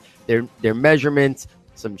defense, their measurements,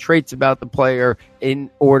 some traits about the player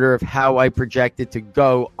in order of how I projected to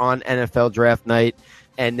go on NFL draft night.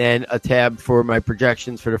 And then a tab for my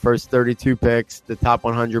projections for the first 32 picks, the top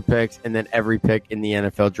 100 picks, and then every pick in the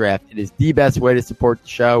NFL draft. It is the best way to support the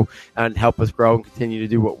show and help us grow and continue to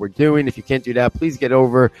do what we're doing. If you can't do that, please get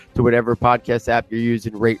over to whatever podcast app you're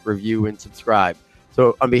using, rate, review, and subscribe.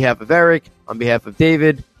 So on behalf of Eric, on behalf of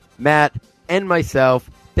David, Matt, and myself,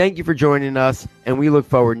 thank you for joining us, and we look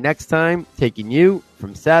forward next time taking you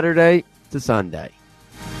from Saturday to Sunday.